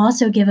they can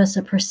also give us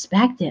a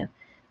perspective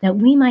that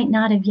we might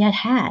not have yet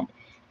had.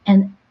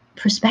 And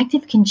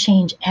perspective can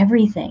change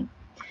everything.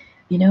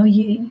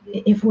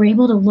 If we're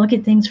able to look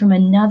at things from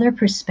another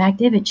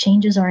perspective, it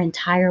changes our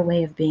entire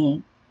way of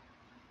being.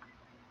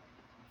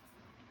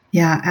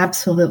 Yeah,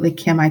 absolutely,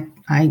 Kim.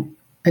 I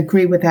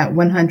agree with that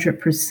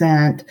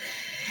 100%.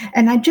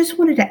 And I just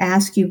wanted to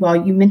ask you, while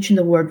you mentioned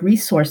the word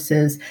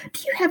resources,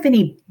 do you have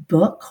any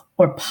book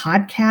or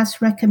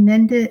podcast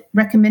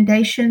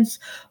recommendations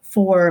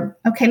for,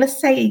 okay,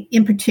 let's say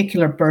in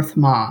particular, birth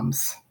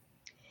moms?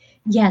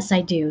 Yes, I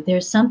do.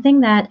 There's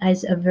something that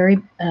is a very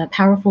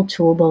powerful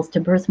tool both to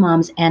birth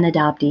moms and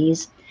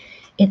adoptees.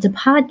 It's a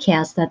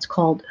podcast that's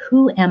called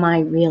Who Am I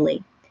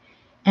Really?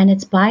 And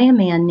it's by a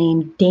man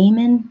named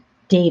Damon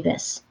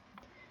Davis.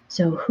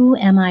 So Who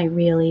Am I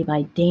Really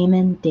by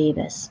Damon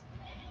Davis.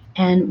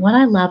 And what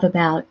I love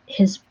about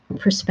his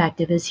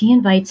perspective is he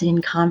invites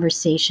in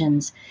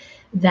conversations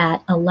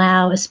that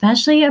allow,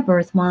 especially a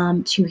birth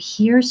mom, to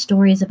hear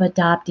stories of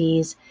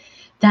adoptees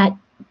that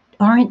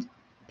aren't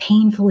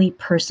painfully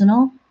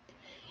personal.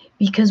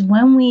 Because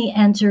when we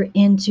enter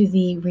into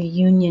the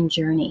reunion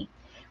journey,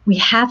 we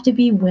have to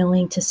be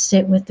willing to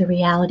sit with the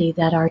reality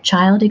that our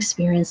child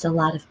experienced a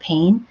lot of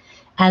pain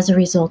as a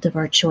result of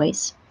our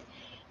choice.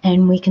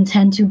 And we can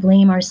tend to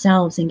blame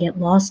ourselves and get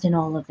lost in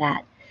all of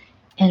that.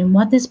 And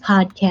what this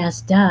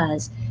podcast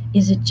does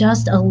is it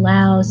just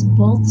allows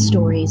both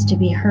stories to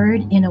be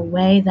heard in a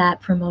way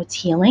that promotes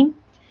healing.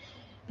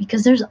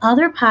 Because there's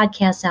other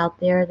podcasts out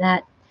there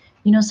that,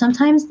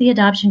 sometimes the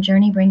adoption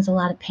journey brings a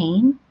lot of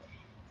pain,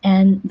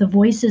 and the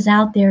voices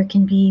out there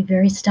can be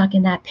very stuck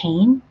in that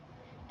pain.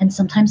 And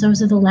sometimes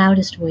those are the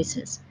loudest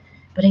voices.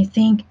 But I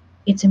think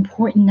it's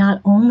important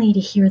not only to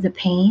hear the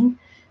pain,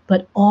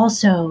 but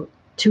also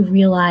to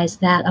realize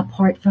that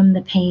apart from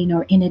the pain,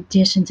 or in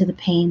addition to the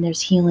pain,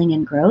 there's healing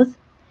and growth.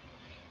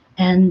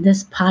 And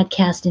this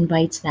podcast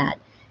invites that.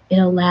 It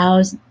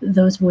allows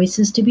those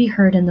voices to be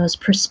heard and those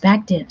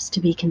perspectives to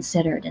be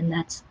considered. And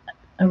that's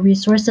a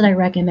resource that I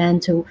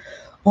recommend to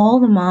all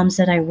the moms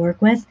that I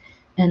work with.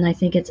 And I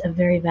think it's a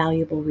very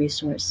valuable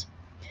resource.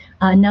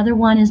 Another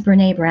one is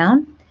Brene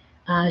Brown.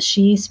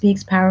 She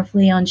speaks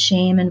powerfully on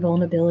shame and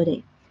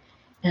vulnerability.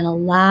 And a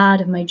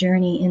lot of my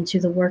journey into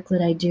the work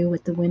that I do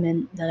with the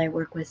women that I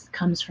work with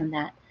comes from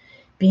that.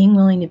 Being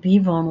willing to be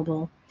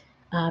vulnerable,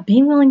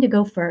 being willing to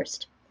go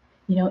first.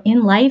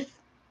 In life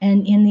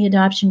and in the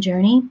adoption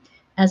journey,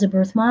 as a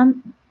birth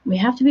mom, we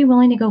have to be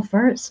willing to go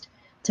first,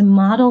 to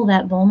model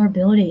that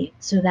vulnerability,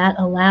 so that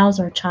allows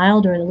our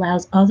child, or it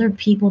allows other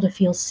people to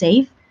feel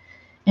safe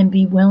and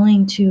be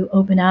willing to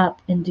open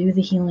up and do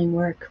the healing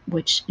work,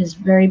 which is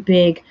very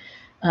big.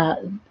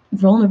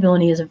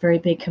 Vulnerability is a very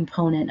big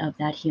component of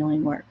that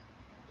healing work.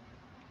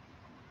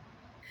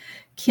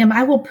 Kim,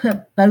 I will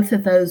put both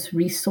of those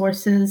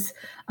resources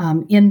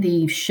in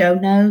the show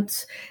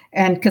notes,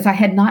 and because I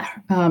had not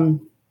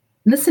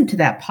listened to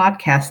that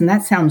podcast, and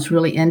that sounds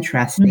really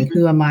interesting. Mm-hmm.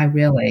 Who Am I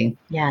Really?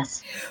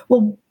 Yes.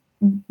 Well,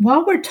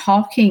 while we're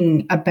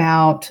talking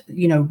about,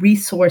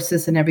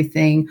 resources and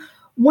everything,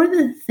 one of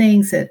the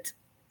things that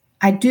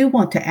I do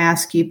want to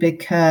ask you,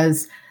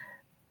 because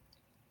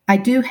I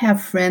do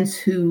have friends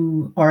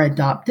who are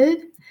adopted,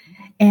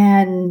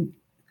 and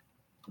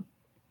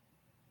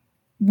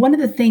one of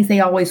the things they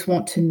always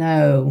want to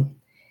know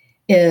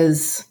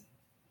is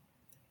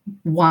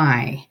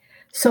why.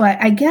 So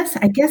I guess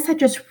I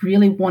just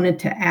really wanted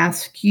to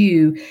ask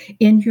you,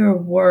 in your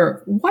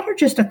work, what are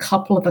just a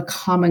couple of the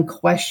common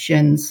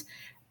questions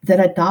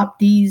that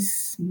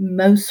adoptees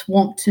most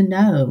want to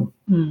know?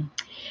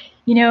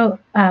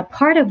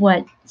 Part of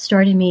what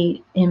started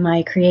me in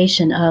my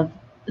creation of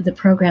the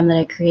program that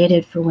I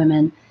created for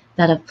women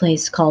that have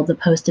placed called the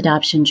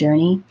Post-Adoption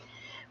Journey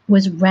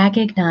was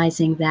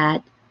recognizing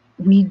that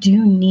we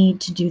do need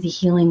to do the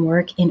healing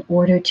work in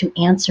order to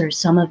answer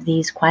some of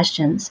these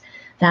questions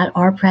that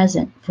are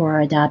present for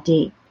our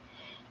adoptee.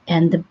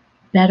 And the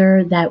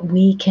better that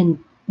we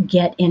can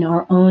get in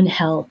our own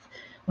health,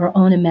 our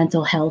own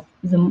mental health,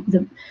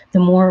 the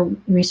more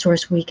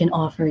resource we can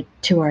offer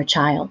to our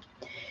child.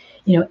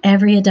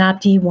 Every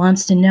adoptee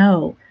wants to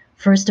know,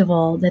 first of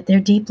all, that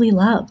they're deeply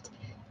loved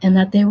and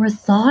that they were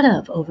thought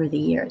of over the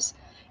years.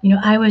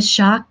 I was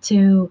shocked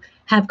to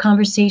have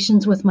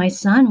conversations with my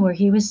son where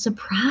he was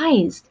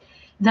surprised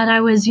that I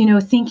was,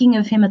 thinking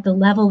of him at the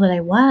level that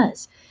I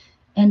was.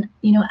 And,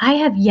 I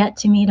have yet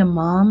to meet a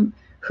mom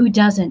who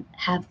doesn't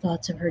have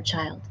thoughts of her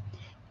child.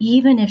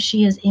 Even if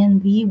she is in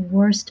the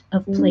worst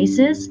of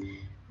places,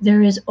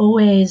 there is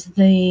always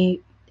the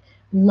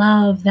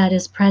love that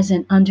is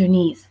present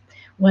underneath.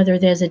 Whether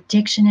there's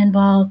addiction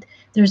involved,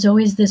 there's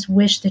always this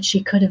wish that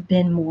she could have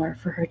been more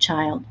for her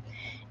child.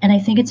 And I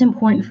think it's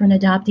important for an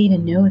adoptee to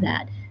know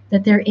that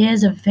that there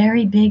is a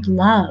very big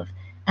love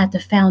at the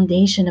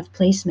foundation of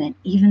placement,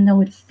 even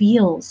though it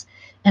feels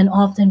and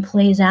often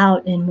plays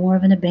out in more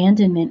of an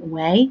abandonment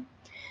way.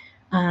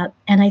 And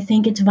I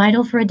think it's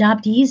vital for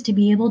adoptees to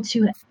be able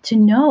to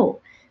know,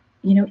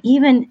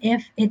 even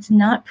if it's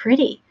not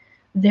pretty,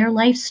 their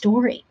life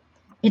story.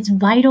 It's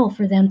vital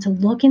for them to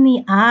look in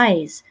the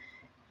eyes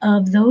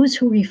of those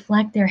who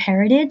reflect their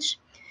heritage,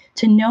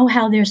 to know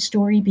how their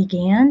story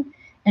began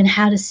and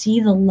how to see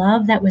the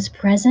love that was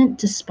present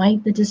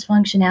despite the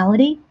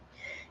dysfunctionality.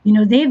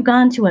 They've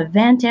gone to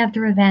event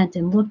after event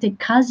and looked at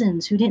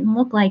cousins who didn't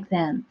look like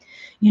them,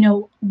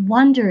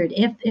 wondered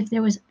if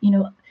there was,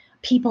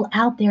 people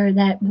out there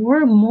that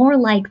were more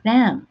like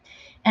them.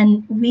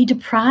 And we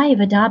deprive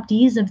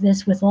adoptees of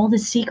this with all the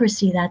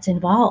secrecy that's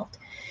involved.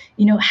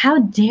 How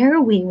dare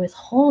we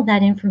withhold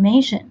that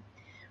information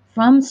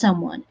from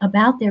someone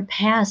about their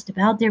past,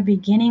 about their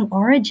beginning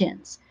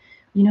origins?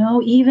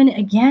 Even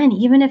again,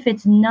 even if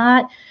it's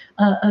not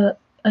a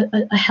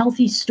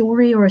healthy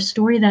story or a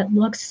story that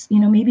looks,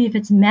 maybe if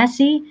it's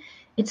messy,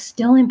 it's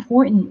still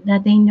important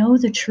that they know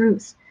the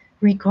truth,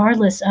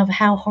 regardless of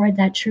how hard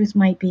that truth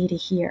might be to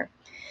hear.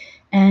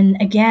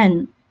 And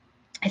again,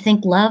 I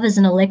think love is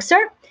an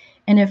elixir.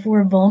 And if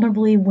we're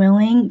vulnerably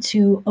willing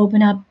to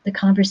open up the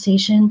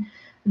conversation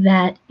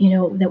that,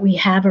 that we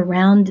have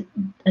around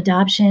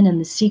adoption and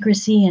the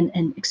secrecy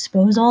and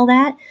expose all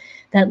that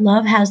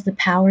love has the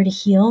power to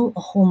heal a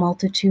whole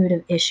multitude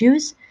of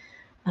issues.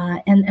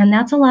 And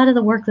that's a lot of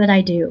the work that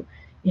I do.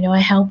 I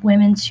help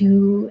women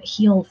to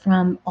heal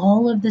from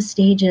all of the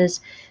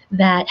stages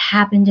that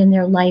happened in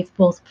their life,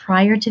 both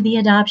prior to the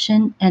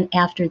adoption and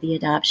after the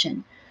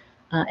adoption.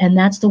 And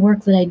that's the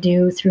work that I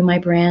do through my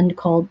brand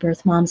called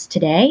Birth Moms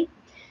Today,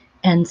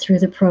 and through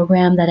the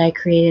program that I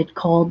created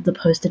called the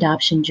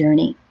Post-Adoption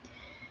Journey.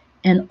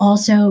 And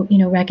also,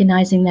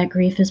 recognizing that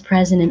grief is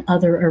present in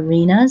other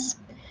arenas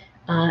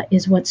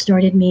is what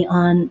started me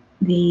on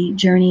the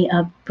journey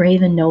of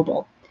brave and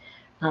noble.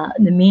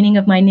 The meaning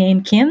of my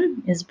name,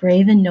 Kim, is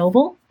brave and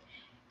noble.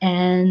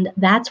 And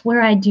that's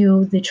where I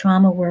do the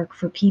trauma work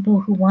for people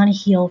who want to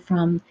heal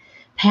from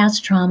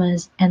past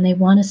traumas and they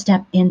want to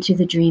step into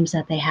the dreams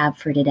that they have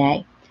for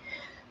today.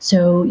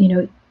 So,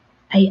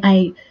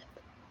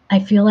 I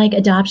feel like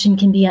adoption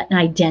can be an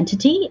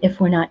identity if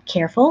we're not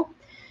careful.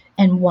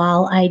 And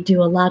while I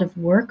do a lot of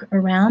work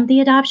around the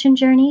adoption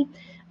journey,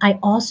 I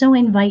also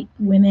invite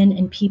women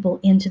and people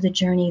into the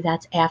journey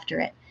that's after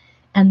it.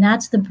 And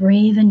that's the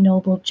brave and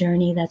noble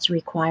journey that's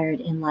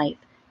required in life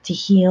to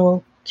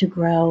heal, to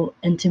grow,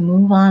 and to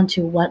move on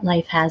to what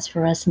life has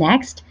for us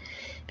next.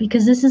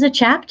 Because this is a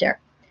chapter,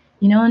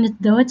 and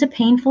though it's a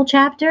painful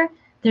chapter,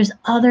 there's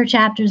other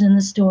chapters in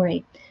the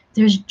story.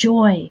 There's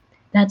joy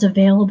that's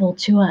available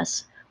to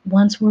us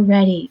once we're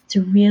ready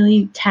to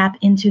really tap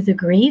into the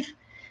grief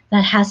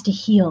that has to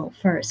heal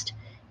first.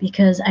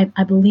 Because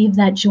I believe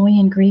that joy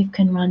and grief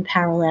can run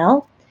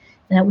parallel,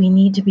 and that we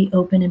need to be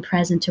open and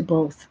present to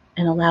both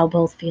and allow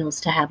both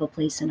feels to have a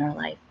place in our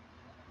life.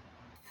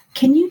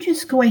 Can you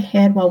just go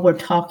ahead while we're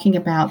talking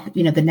about,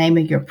 the name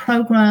of your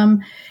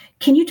program?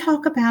 Can you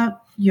talk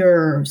about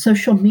your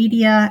social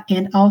media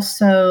and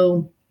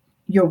also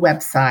your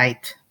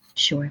website?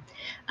 Sure.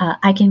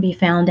 I can be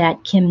found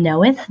at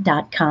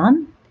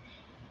kimnoeth.com.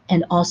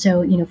 And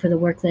also, for the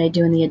work that I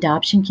do in the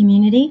adoption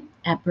community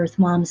at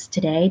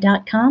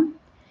birthmomstoday.com.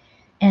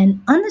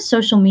 And on the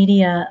social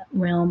media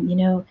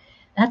realm,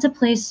 that's a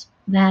place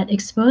that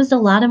exposed a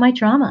lot of my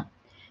trauma,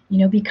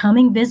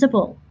 becoming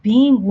visible,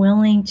 being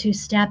willing to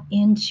step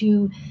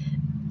into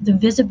the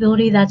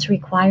visibility that's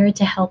required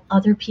to help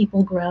other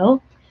people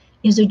grow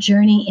is a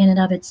journey in and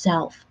of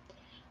itself.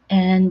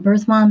 And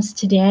Birth Moms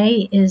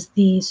Today is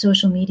the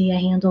social media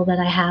handle that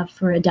I have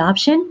for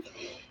adoption.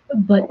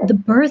 But the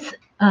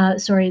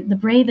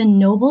Brave and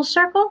Noble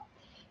Circle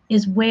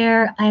is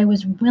where I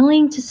was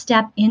willing to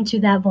step into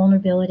that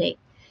vulnerability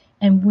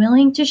and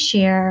willing to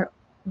share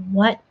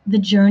what the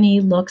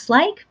journey looks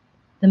like,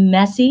 the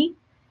messy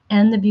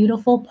and the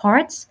beautiful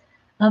parts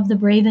of the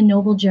brave and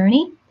noble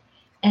journey,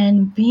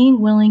 and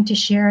being willing to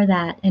share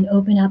that and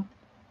open up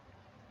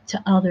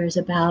to others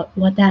about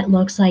what that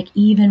looks like,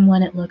 even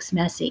when it looks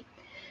messy.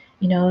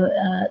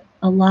 A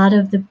lot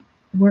of the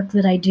work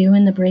that I do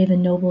in the brave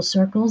and noble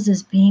circles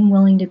is being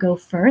willing to go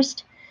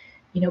first,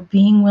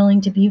 being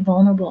willing to be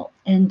vulnerable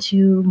and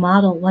to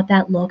model what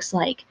that looks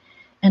like.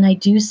 And I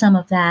do some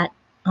of that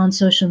on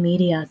social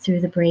media through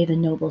the brave and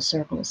noble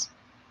circles.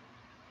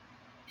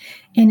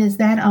 And is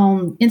that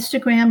on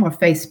Instagram or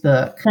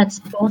Facebook? That's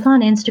both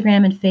on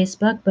Instagram and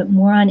Facebook, but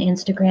more on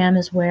Instagram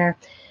is where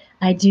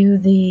I do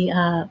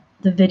the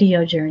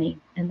video journey.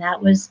 And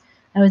that was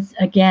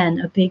again,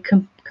 a big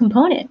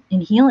component in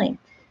healing,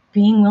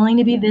 being willing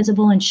to be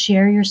visible and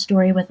share your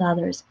story with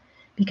others,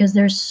 because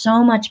there's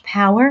so much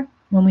power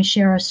when we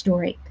share our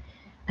story.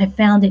 I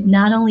found it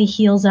not only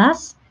heals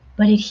us,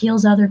 but it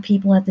heals other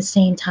people at the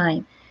same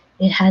time.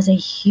 It has a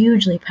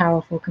hugely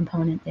powerful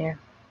component there.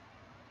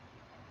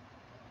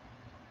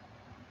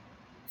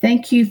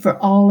 Thank you for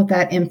all of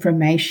that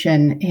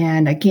information.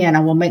 And again, I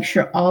will make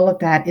sure all of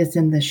that is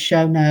in the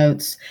show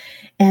notes.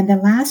 And the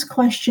last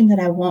question that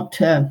I want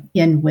to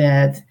end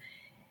with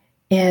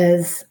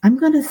is I'm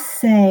going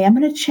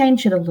to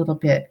change it a little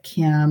bit,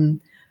 Kim.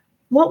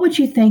 What would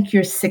you thank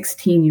your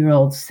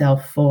 16-year-old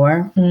self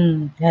for?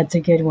 That's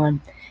a good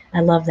one. I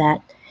love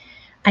that.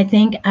 I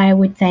think I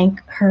would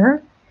thank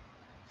her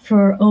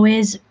for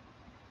always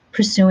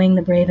pursuing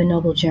the brave and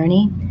noble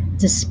journey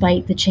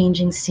despite the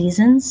changing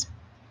seasons,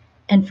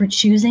 and for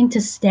choosing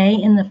to stay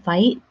in the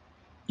fight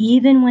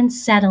even when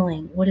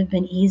settling would have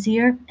been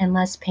easier and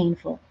less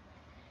painful.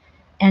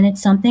 And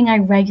it's something I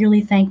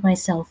regularly thank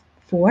myself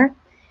for,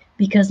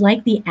 because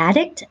like the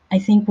addict, I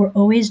think we're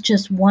always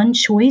just one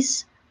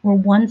choice or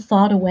one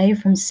thought away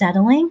from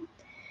settling.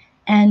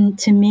 And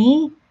to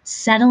me,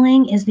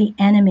 settling is the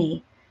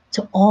enemy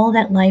to all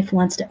that life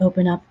wants to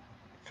open up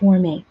for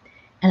me.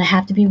 And I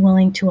have to be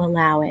willing to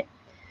allow it.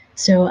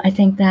 So I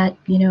think that,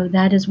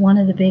 that is one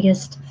of the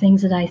biggest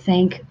things that I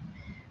thank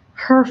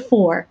her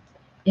for,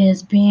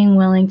 is being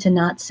willing to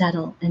not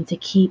settle and to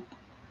keep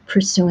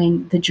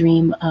pursuing the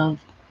dream of,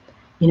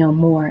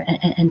 more,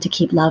 and to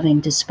keep loving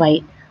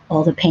despite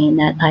all the pain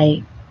that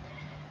I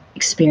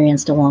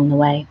experienced along the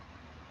way.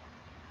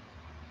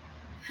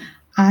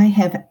 I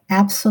have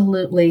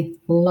absolutely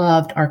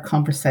loved our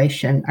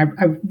conversation.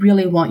 I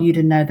really want you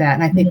to know that.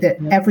 And I think that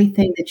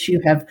everything that you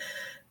have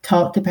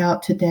talked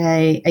about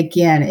today,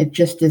 again, it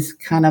just is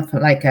kind of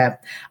like a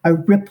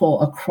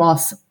ripple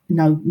across,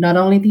 not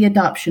only the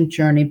adoption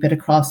journey, but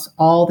across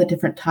all the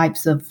different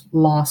types of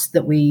loss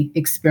that we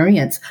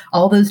experience,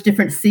 all those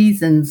different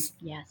seasons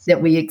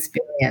that we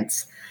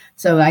experience.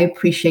 So I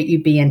appreciate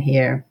you being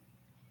here.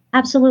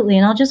 Absolutely.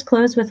 And I'll just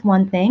close with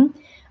one thing.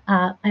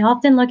 I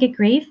often look at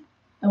grief,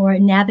 or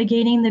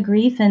navigating the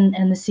grief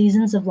and the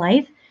seasons of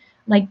life,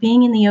 like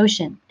being in the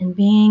ocean and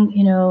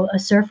being, a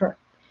surfer.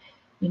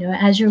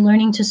 As you're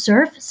learning to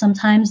surf,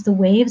 sometimes the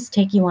waves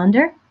take you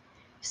under.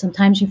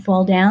 Sometimes you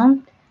fall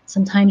down.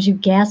 Sometimes you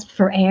gasp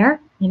for air,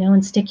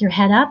 and stick your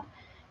head up.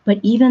 But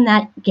even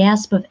that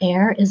gasp of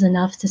air is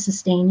enough to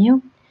sustain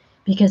you,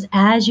 because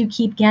as you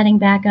keep getting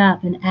back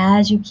up and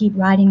as you keep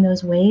riding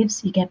those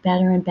waves, you get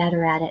better and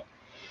better at it.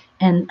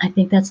 And I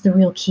think that's the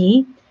real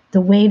key.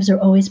 The waves are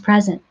always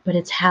present, but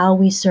it's how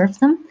we surf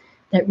them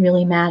that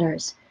really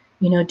matters.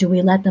 Do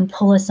we let them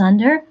pull us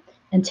under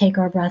and take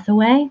our breath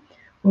away?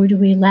 Or do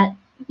we let,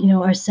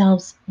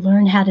 ourselves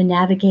learn how to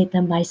navigate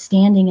them by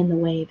standing in the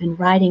wave and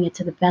riding it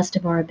to the best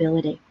of our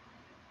ability?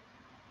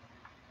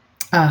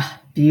 Ah,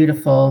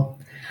 beautiful.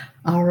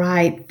 All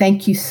right.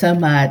 Thank you so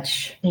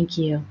much. Thank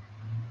you.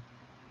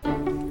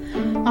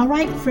 All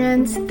right,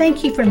 friends.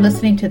 Thank you for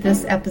listening to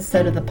this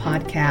episode of the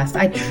podcast.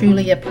 I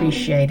truly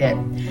appreciate it.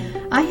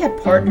 I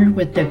have partnered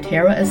with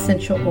doTERRA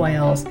Essential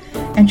Oils,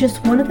 and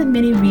just one of the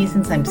many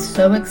reasons I'm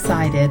so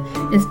excited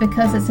is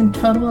because it's in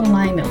total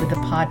alignment with the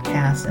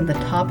podcast and the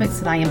topics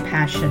that I am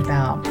passionate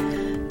about.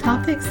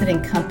 Topics that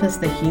encompass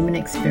the human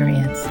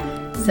experience: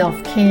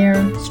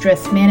 self-care,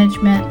 stress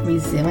management,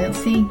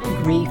 resiliency,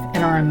 grief,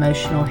 and our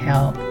emotional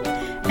health.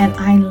 And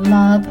I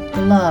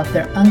love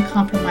their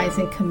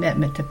uncompromising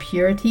commitment to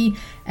purity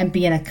and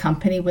being a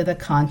company with a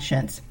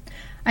conscience.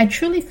 I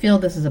truly feel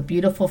this is a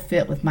beautiful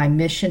fit with my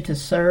mission to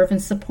serve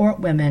and support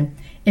women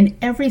in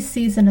every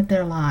season of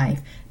their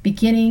life,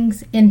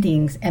 beginnings,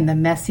 endings, and the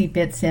messy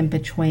bits in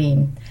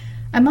between.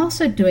 I'm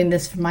also doing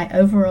this for my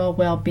overall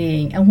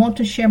well-being and want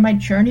to share my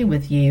journey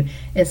with you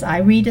as I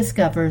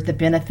rediscover the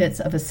benefits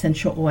of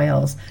essential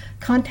oils.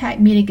 Contact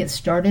me to get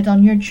started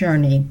on your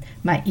journey.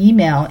 My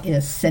email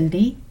is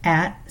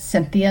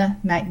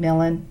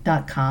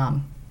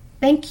cindy@cynthiamcmillan.com.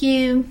 Thank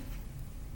you.